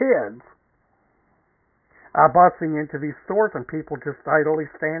 black kids, busting into these stores and people just idly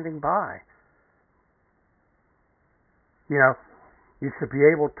standing by. You know, you should be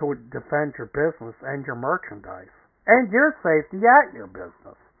able to defend your business and your merchandise and your safety at your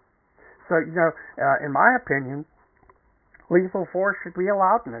business. So, you know, in my opinion, lethal force should be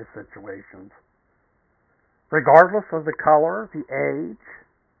allowed in those situations, regardless of the color, the age.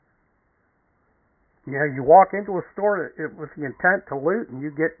 You know, you walk into a store with the intent to loot and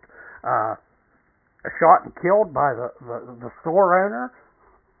you get shot and killed by the store owner,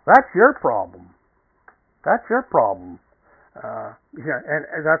 that's your problem. That's your problem. Yeah,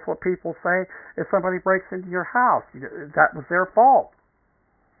 and that's what people say if somebody breaks into your house. That was their fault.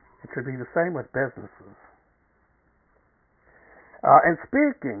 It should be the same with businesses. And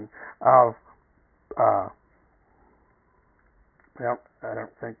speaking of, well, I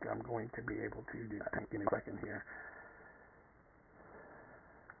don't think I'm going to be able to do that. Give me a second here.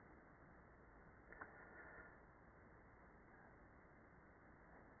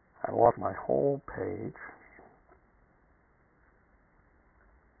 I lost my whole page.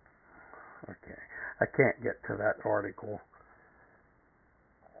 Okay, I can't get to that article.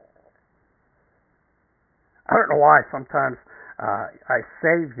 I don't know why sometimes I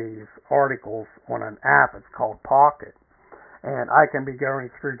save these articles on an app. It's called Pocket. And I can be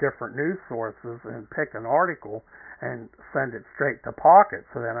going through different news sources and pick an article and send it straight to Pocket.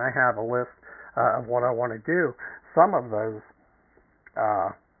 So then I have a list of what I want to do. Some of those,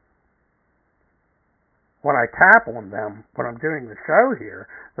 when I tap on them, when I'm doing the show here,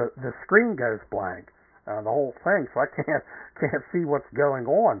 the screen goes blank, the whole thing, so I can't see what's going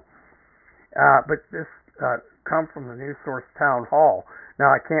on. But this comes from the news source Town Hall.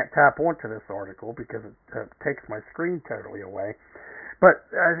 Now, I can't tap onto this article because it takes my screen totally away. But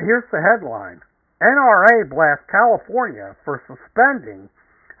here's the headline. NRA blasts California for suspending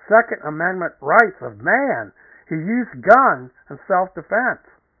Second Amendment rights of man who used gun in self-defense.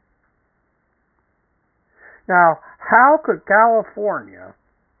 Now, how could California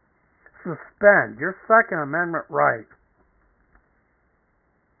suspend your Second Amendment right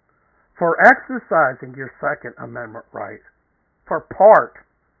for exercising your Second Amendment right for part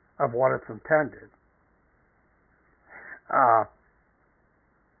of what it's intended?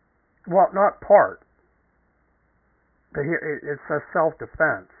 Well, not part. But here it says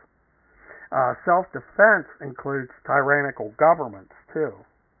self-defense. Self-defense includes tyrannical governments, too.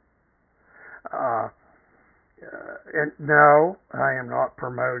 And no, I am not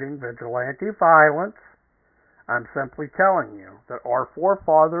promoting vigilante violence. I'm simply telling you that our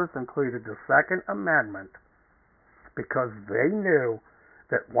forefathers included the Second Amendment because they knew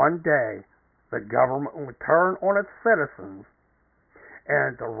that one day the government would turn on its citizens,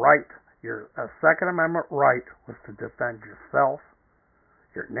 and the right, your Second Amendment right, was to defend yourself,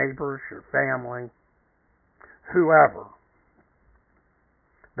 your neighbors, your family, whoever.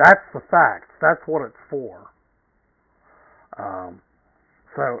 That's the facts. That's what it's for.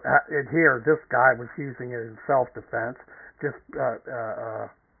 So here, this guy was using it in self-defense. Just, I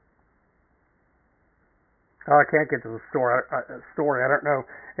can't get to the story. I don't know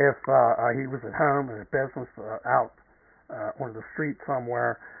if he was at home in a business out on the street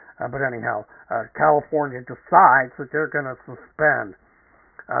somewhere. But anyhow, California decides that they're going to suspend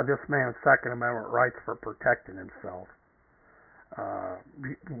this man's Second Amendment rights for protecting himself. I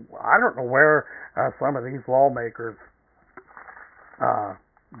don't know where some of these lawmakers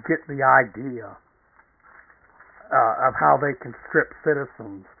get the idea of how they can strip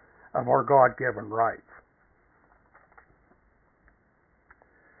citizens of our God-given rights.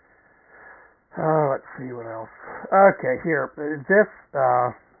 Let's see what else. Okay, here. This,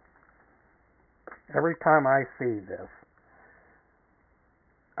 every time I see this,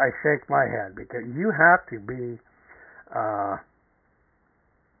 I shake my head because you have to be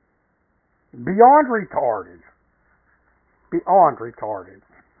beyond retarded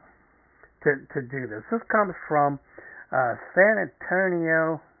to do this. This comes from San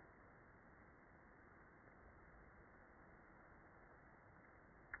Antonio.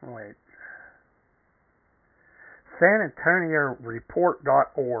 Wait.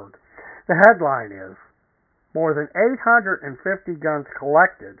 SanAntonioReport.org. The headline is, more than 850 guns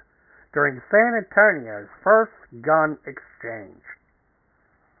collected during San Antonio's first gun exchange.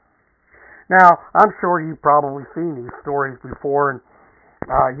 Now, I'm sure you've probably seen these stories before, and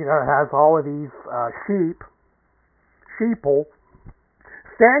it has all of these sheeple,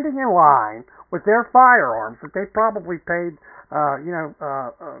 standing in line with their firearms that they probably paid,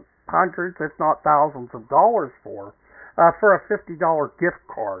 hundreds, if not thousands of dollars for a $50 gift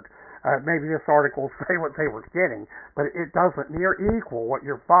card. Maybe this article will say what they were getting, but it doesn't near equal what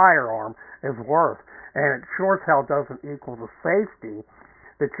your firearm is worth. And it sure as hell doesn't equal the safety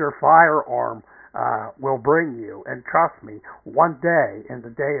that your firearm will bring you. And trust me, one day, and the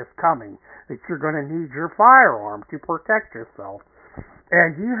day is coming, that you're going to need your firearm to protect yourself.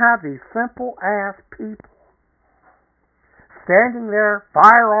 And you have these simple-ass people standing there,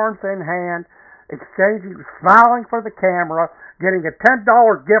 firearms in hand, exchanging, smiling for the camera, getting a $10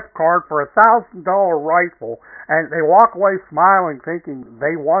 gift card for a $1,000 rifle, and they walk away smiling, thinking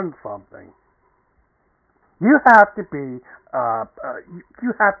they won something. You have to be,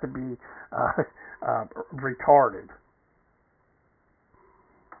 retarded.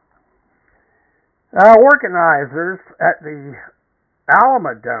 Organizers at the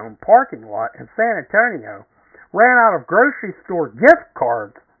Alamodome parking lot in San Antonio ran out of grocery store gift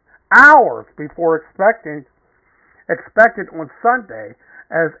cards hours before expected on Sunday,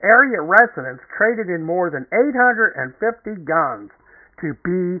 as area residents traded in more than 850 guns to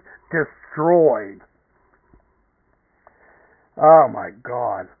be destroyed. Oh my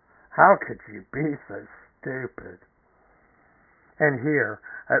God, how could you be so stupid? And here,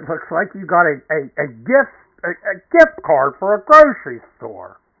 it looks like you got a gift card for a grocery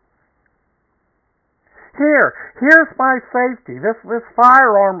store. Here's my safety. This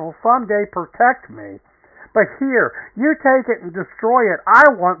firearm will someday protect me. But here, you take it and destroy it. I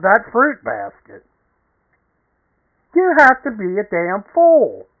want that fruit basket. You have to be a damn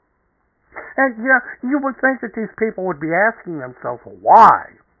fool. And, you would think that these people would be asking themselves,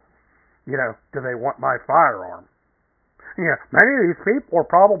 why? Do they want my firearm? Many of these people are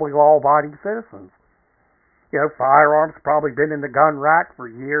probably law-abiding citizens. Firearms probably been in the gun rack for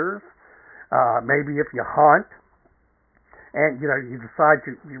years. Maybe if you hunt, and you decide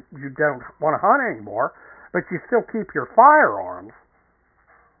you don't want to hunt anymore, but you still keep your firearms.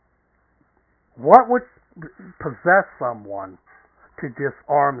 What would possess someone to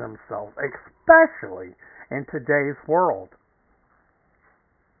disarm themselves, especially in today's world?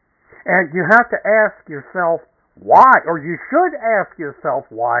 And you have to ask yourself why, or you should ask yourself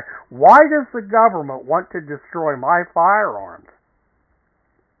why. Why does the government want to destroy my firearms?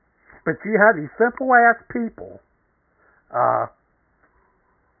 But you have these simple-ass people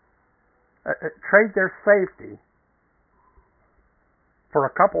trade their safety for a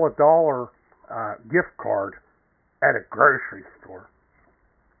couple of dollar gift card at a grocery store.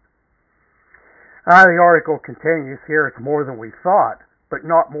 The article continues here. It's more than we thought, but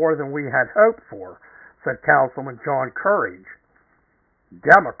not more than we had hoped for, said Councilman John Courage,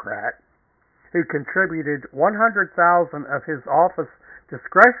 Democrat, who contributed $100,000 of his office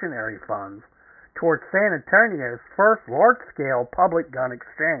discretionary funds towards San Antonio's first large-scale public gun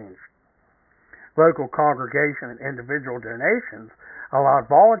exchange. Local congregation and individual donations allowed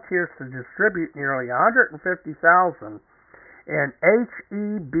volunteers to distribute nearly $150,000 in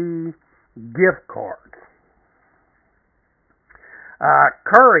HEB gift cards.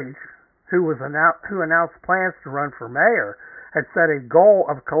 Courage, who announced plans to run for mayor, had set a goal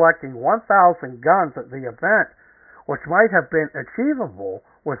of collecting 1,000 guns at the event, which might have been achievable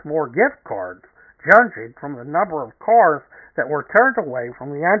with more gift cards, judging from the number of cars that were turned away from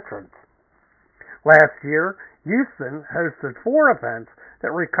the entrance. Last year, Houston hosted 4 events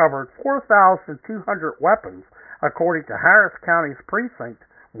that recovered 4,200 weapons, according to Harris County's Precinct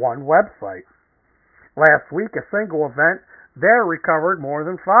 1 website. Last week, a single event there recovered more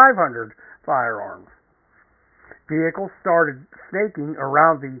than 500 firearms. Vehicles started snaking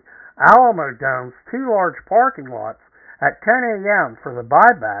around the Alamodome's 2 large parking lots at 10 a.m. for the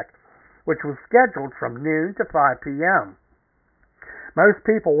buyback, which was scheduled from noon to 5 p.m. Most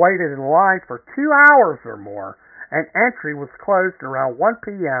people waited in line for 2 hours or more, and entry was closed around 1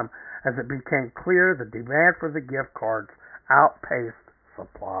 p.m. as it became clear the demand for the gift cards outpaced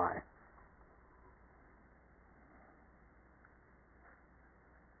supply.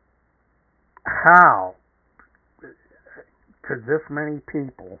 How could this many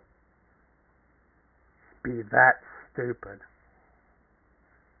people be that stupid?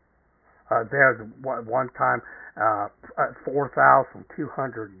 There's one time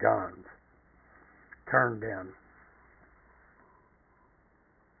 4,200 guns turned in.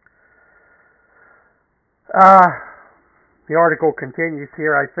 The article continues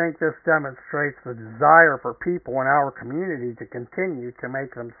here, I think this demonstrates the desire for people in our community to continue to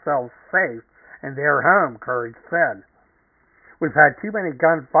make themselves safe in their home, Courage said. We've had too many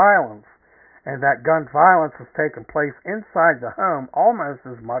gun violence, and that gun violence has taken place inside the home almost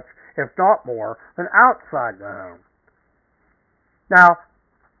as much, if not more, than outside the home. Now,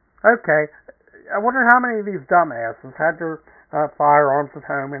 okay, I wonder how many of these dumbasses had their firearms at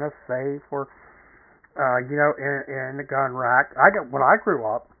home in a safe or in the gun rack. When I grew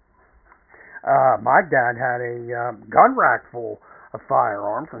up, my dad had a gun rack full of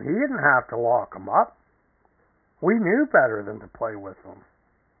firearms, and he didn't have to lock them up. We knew better than to play with them.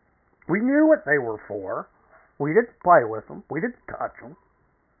 We knew what they were for. We didn't play with them. We didn't touch them.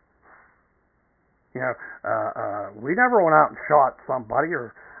 We never went out and shot somebody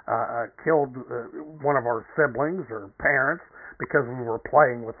or killed one of our siblings or parents because we were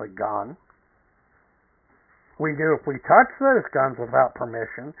playing with a gun. We knew if we touched those guns without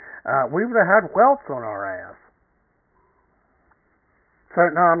permission, we would have had welts on our ass. So,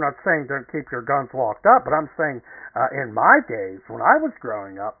 no, I'm not saying don't keep your guns locked up, but I'm saying in my days, when I was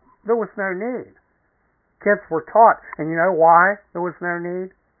growing up, there was no need. Kids were taught, and you know why there was no need?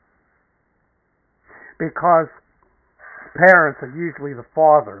 Because parents, and usually the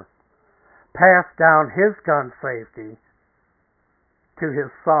father, passed down his gun safety to his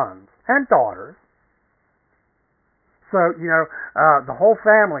sons and daughters. So, the whole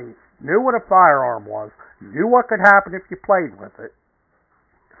family knew what a firearm was, knew what could happen if you played with it,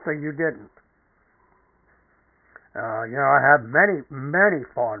 so you didn't. I have many, many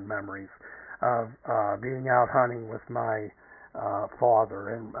fond memories of being out hunting with my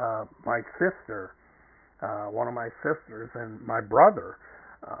father and my sister, one of my sisters, and my brother.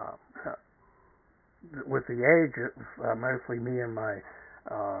 With the age, it was mostly me and my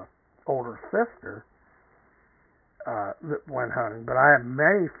older sister that went hunting, but I have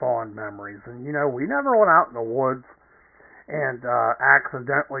many fond memories. And we never went out in the woods and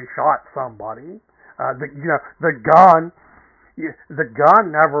accidentally shot somebody. The gun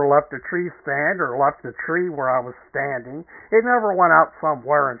never left a tree stand or left the tree where I was standing. It never went out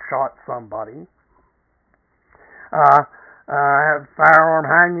somewhere and shot somebody. I have a firearm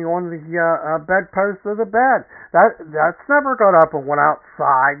hanging on the bedpost of the bed. That's never got up and went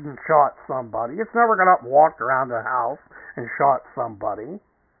outside and shot somebody. It's never got up and walked around the house and shot somebody.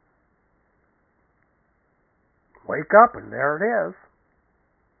 Wake up and there it is,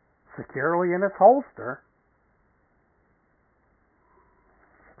 securely in its holster.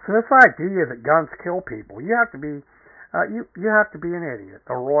 So this idea that guns kill people, you have to be an idiot,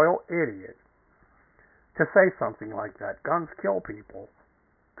 a royal idiot, to say something like that. Guns kill people.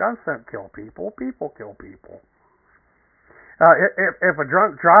 Guns don't kill people. People kill people. If a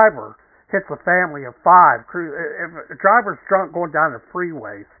drunk driver hits a family of 5, if a driver's drunk going down the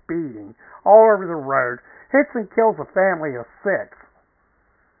freeway, speeding all over the road, hits and kills a family of 6,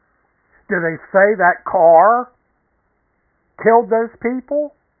 do they say that car killed those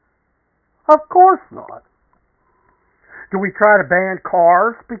people? Of course not. Do we try to ban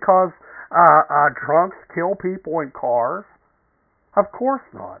cars because drunks kill people in cars? Of course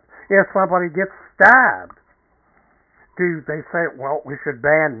not. If somebody gets stabbed, do they say, well, we should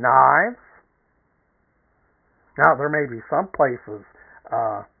ban knives? Now, there may be some places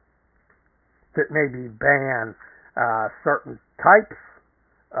that maybe ban certain types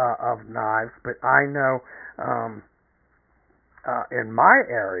of knives, but I know in my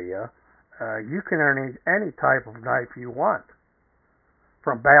area, you can earn any type of knife you want,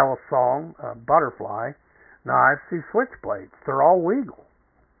 from balisong, butterfly knives to switchblades. They're all legal.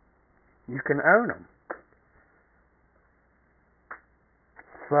 You can own them.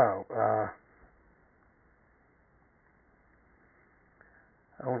 So, I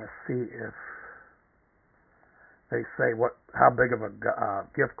want to see if they say how big of a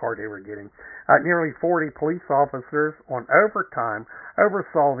gift card they were getting. Nearly 40 police officers on overtime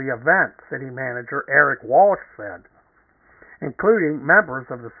oversaw the event, city manager Eric Walsh said, including members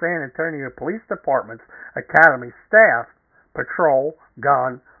of the San Antonio Police Department's Academy staff, patrol,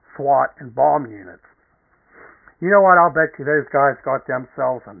 gun, SWAT, and bomb units. You know what? I'll bet you those guys got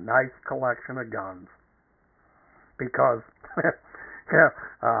themselves a nice collection of guns. Because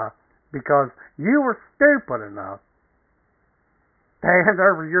because you were stupid enough to hand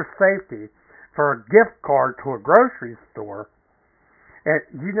over your safety for a gift card to a grocery store, and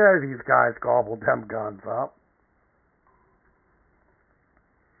you know these guys gobbled them guns up.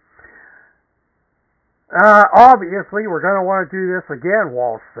 Obviously, we're going to want to do this again,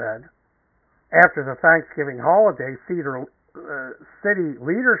 Walsh said. After the Thanksgiving holiday, Cedar city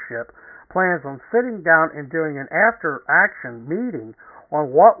leadership plans on sitting down and doing an after-action meeting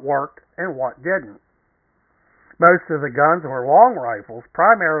on what worked and what didn't. Most of the guns were long rifles,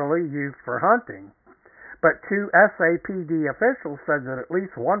 primarily used for hunting, but two SAPD officials said that at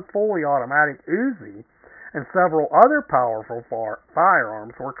least one fully automatic Uzi and several other powerful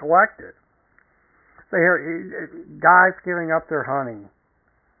firearms were collected. So here, guys giving up their hunting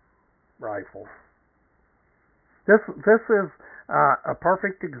rifles. This is a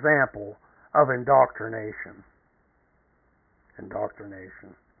perfect example of indoctrination. The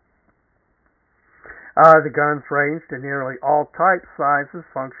guns ranged in nearly all types, sizes,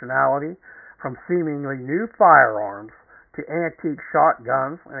 functionality, from seemingly new firearms to antique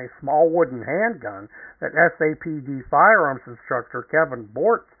shotguns and a small wooden handgun that SAPD firearms instructor Kevin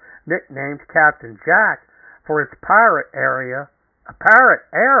Bortz nicknamed Captain Jack for its pirate era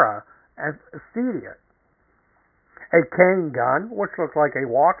aesthetic. A cane gun, which looked like a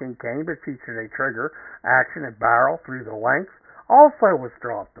walking cane but featured a trigger, action, and barrel through the length, also was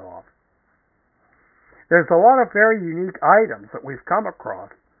dropped off. There's a lot of very unique items that we've come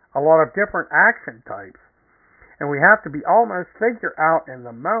across, a lot of different action types, and we have to be almost figure out in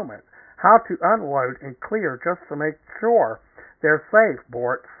the moment how to unload and clear just to make sure they're safe,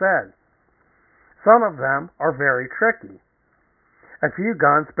 Bort said. Some of them are very tricky. A few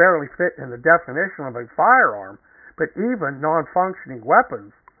guns barely fit in the definition of a firearm, but even non-functioning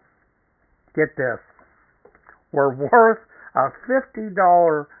weapons, get this, were worth a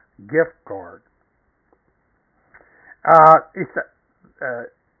 $50 gift card.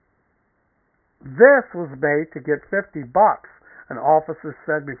 This was made to get $50, an officer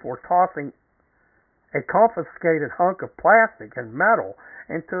said before tossing a confiscated hunk of plastic and metal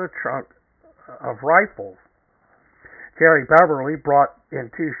into a trunk of rifles. Jerry Beverly brought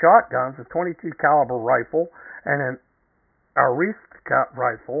in two shotguns, a .22 caliber rifle and a Rustbelt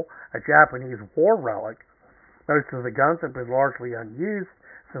rifle, a Japanese war relic. Most of the guns had been largely unused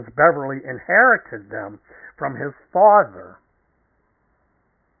since Beverly inherited them from his father.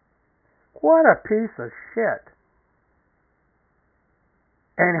 What a piece of shit.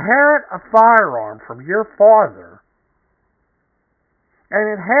 Inherit a firearm from your father. An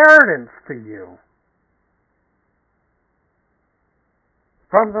inheritance to you.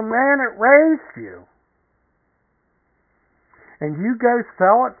 From the man that raised you. And you go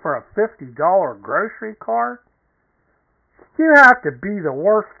sell it for a $50 grocery cart? You have to be the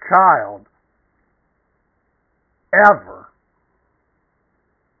worst child ever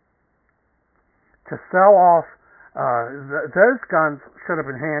to sell off. Those guns should have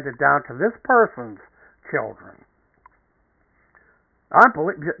been handed down to this person's children.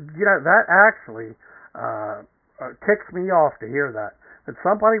 That actually ticks me off to hear that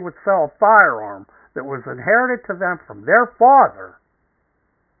somebody would sell a firearm that was inherited to them from their father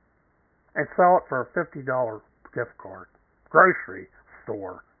and sell it for a $50 gift card, grocery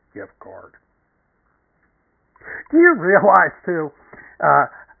store gift card. Do you realize, too,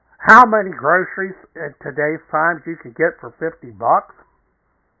 how many groceries at today's times you can get for $50?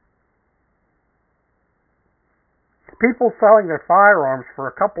 People selling their firearms for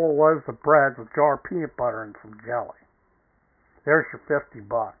a couple of loaves of bread, a jar of peanut butter, and some jelly. There's your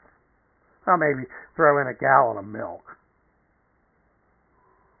 $50. Well, maybe throw in a gallon of milk.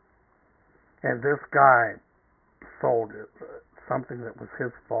 And this guy sold something that was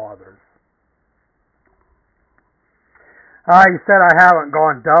his father's. He said, I haven't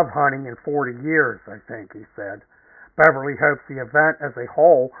gone dove hunting in 40 years, I think, he said. Beverly hopes the event as a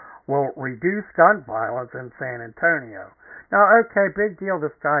whole will reduce gun violence in San Antonio. Now, okay, big deal.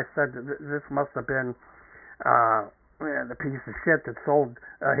 This guy said that this must have been the piece of shit that sold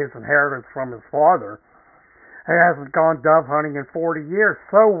his inheritance from his father. He hasn't gone dove hunting in 40 years.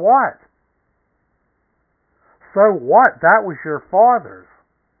 So what? So what? That was your father's.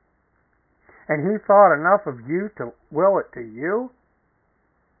 And he thought enough of you to will it to you?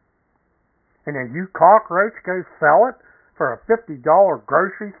 And then you cockroach go sell it for a $50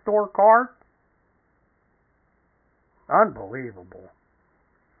 grocery store card? Unbelievable.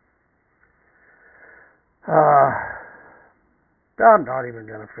 I'm not even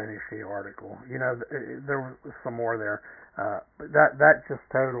going to finish the article. You know, there was some more there. But that just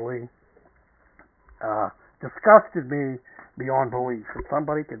totally disgusted me beyond belief that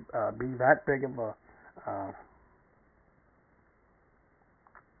somebody could be that big of a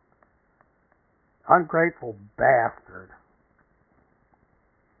ungrateful bastard.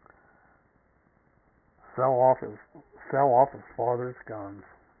 Sell off his father's guns.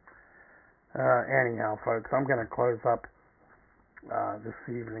 Anyhow, folks, I'm going to close up this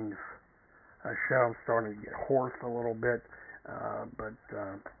evening's show. I'm starting to get hoarse a little bit, but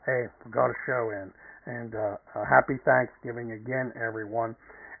hey, we got a show in. And happy Thanksgiving again, everyone.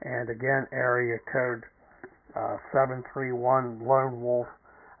 And again, area code 731 Lone Wolf.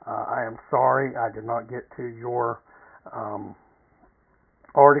 I am sorry I did not get to your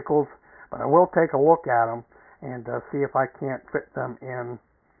articles, but I will take a look at them and see if I can't fit them in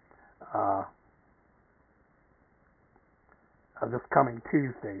this coming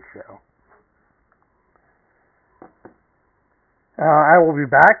Tuesday show. I will be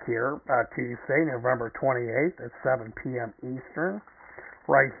back here Tuesday, November 28th at 7 p.m. Eastern,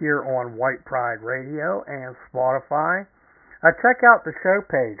 right here on White Pride Radio and Spotify. Check out the show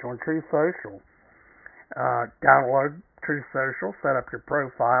page on True Social. Download True Social, set up your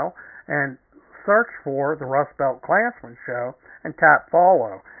profile, and search for the Rustbelt Klansman Show and tap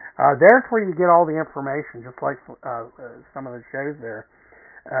follow. There's where you get all the information, just like some of the shows there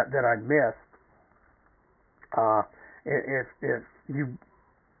that I missed. If you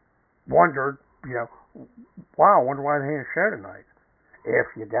wondered, wow, I wonder why they had a show tonight. If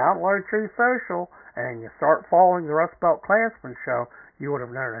you download True Social and you start following the Rustbelt Klansman Show, you would have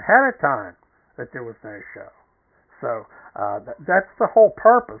known ahead of time that there was no show. So that's the whole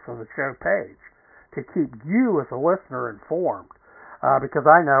purpose of the show page, to keep you as a listener informed. Because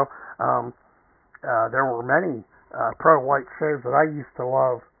I know there were many pro-white shows that I used to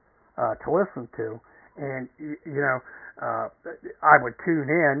love to listen to, and I would tune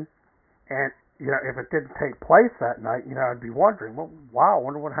in, and if it didn't take place that night, I'd be wondering, well, wow, I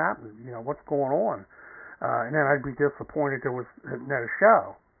wonder what happened. What's going on? And then I'd be disappointed there was no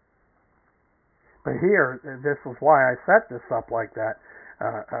show. But here, this is why I set this up like that,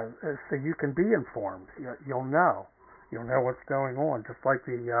 so you can be informed. You'll know what's going on. Just like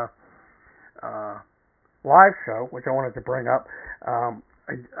the live show, which I wanted to bring up, I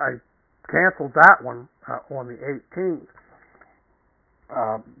canceled that one on the 18th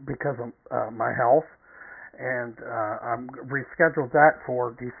because of my health, and I'm rescheduled that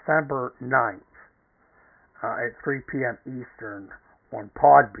for December 9th at 3 p.m. Eastern on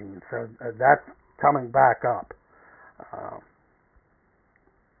Podbean. So that's coming back up.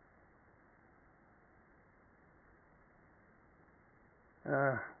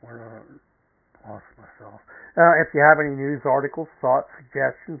 Where I lost myself. If you have any news articles, thoughts,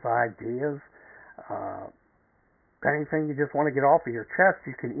 suggestions, ideas, anything you just want to get off of your chest,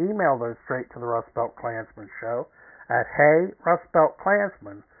 you can email those straight to the Rustbelt Klansman Show at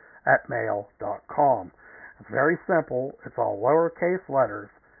heyrustbeltklansman@mail.com. It's very simple. It's all lowercase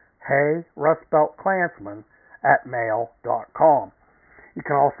letters. heyrustbeltklansman@mail.com. You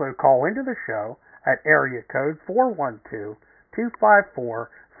can also call into the show at area code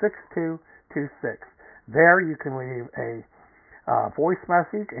 412-254-6226. There you can leave a voice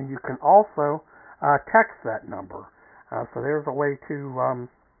message, and you can also text that number. So there's a way to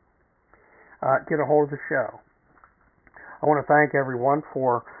get a hold of the show. I want to thank everyone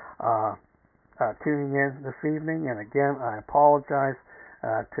for tuning in this evening, and again, I apologize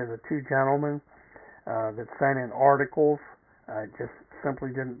to the two gentlemen that sent in articles. I just simply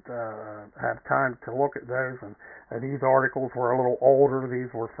didn't have time to look at those, and these articles were a little older.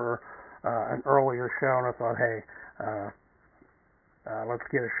 These were for an earlier show, and I thought, hey, let's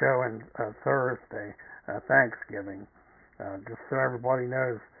get a show in Thursday, Thanksgiving, just so everybody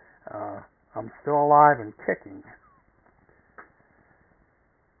knows I'm still alive and kicking.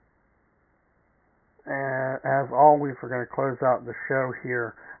 And as always, we're going to close out the show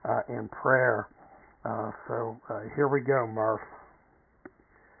here in prayer. So here we go, Murph.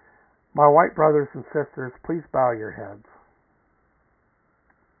 My white brothers and sisters, please bow your heads.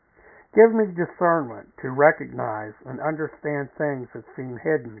 Give me discernment to recognize and understand things that seem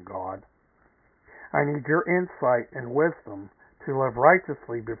hidden, God. I need your insight and wisdom to live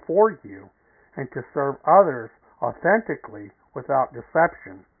righteously before you and to serve others authentically without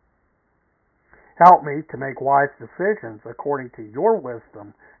deception. Help me to make wise decisions according to your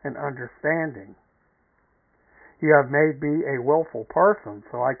wisdom and understanding. You have made me a willful person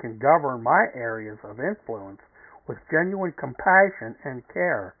so I can govern my areas of influence with genuine compassion and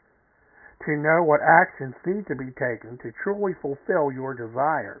care, to know what actions need to be taken to truly fulfill your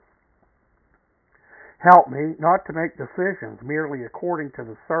desires. Help me not to make decisions merely according to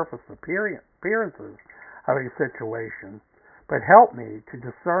the surface appearances of a situation, but help me to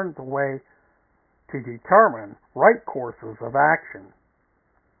discern the way to determine right courses of action.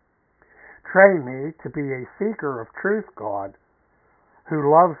 Train me to be a seeker of truth, God,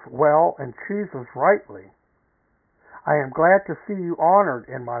 who loves well and chooses rightly. I am glad to see you honored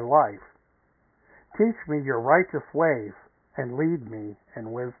in my life. Teach me your righteous ways and lead me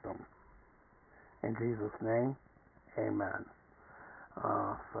in wisdom. In Jesus' name, amen.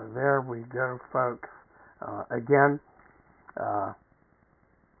 So there we go, folks. Again,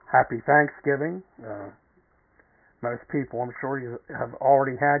 happy Thanksgiving. Most people, I'm sure, you have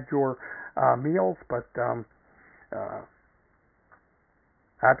already had your meals, but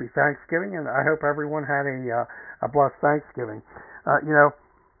happy Thanksgiving, and I hope everyone had a blessed Thanksgiving.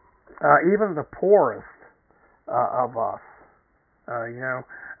 Even the poorest of us,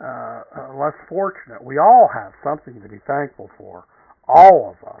 less fortunate, we all have something to be thankful for. All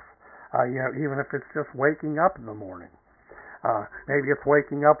of us. Even if it's just waking up in the morning. Maybe it's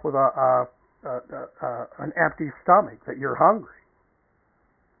waking up with an empty stomach, that you're hungry.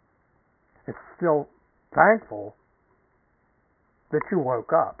 It's still thankful that you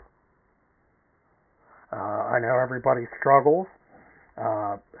woke up. I know everybody struggles,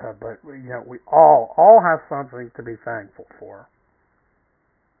 but we all have something to be thankful for.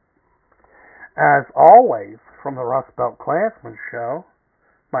 As always, from the Rustbelt Klansman Show,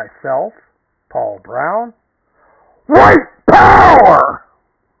 myself, Paul Brown, White Power!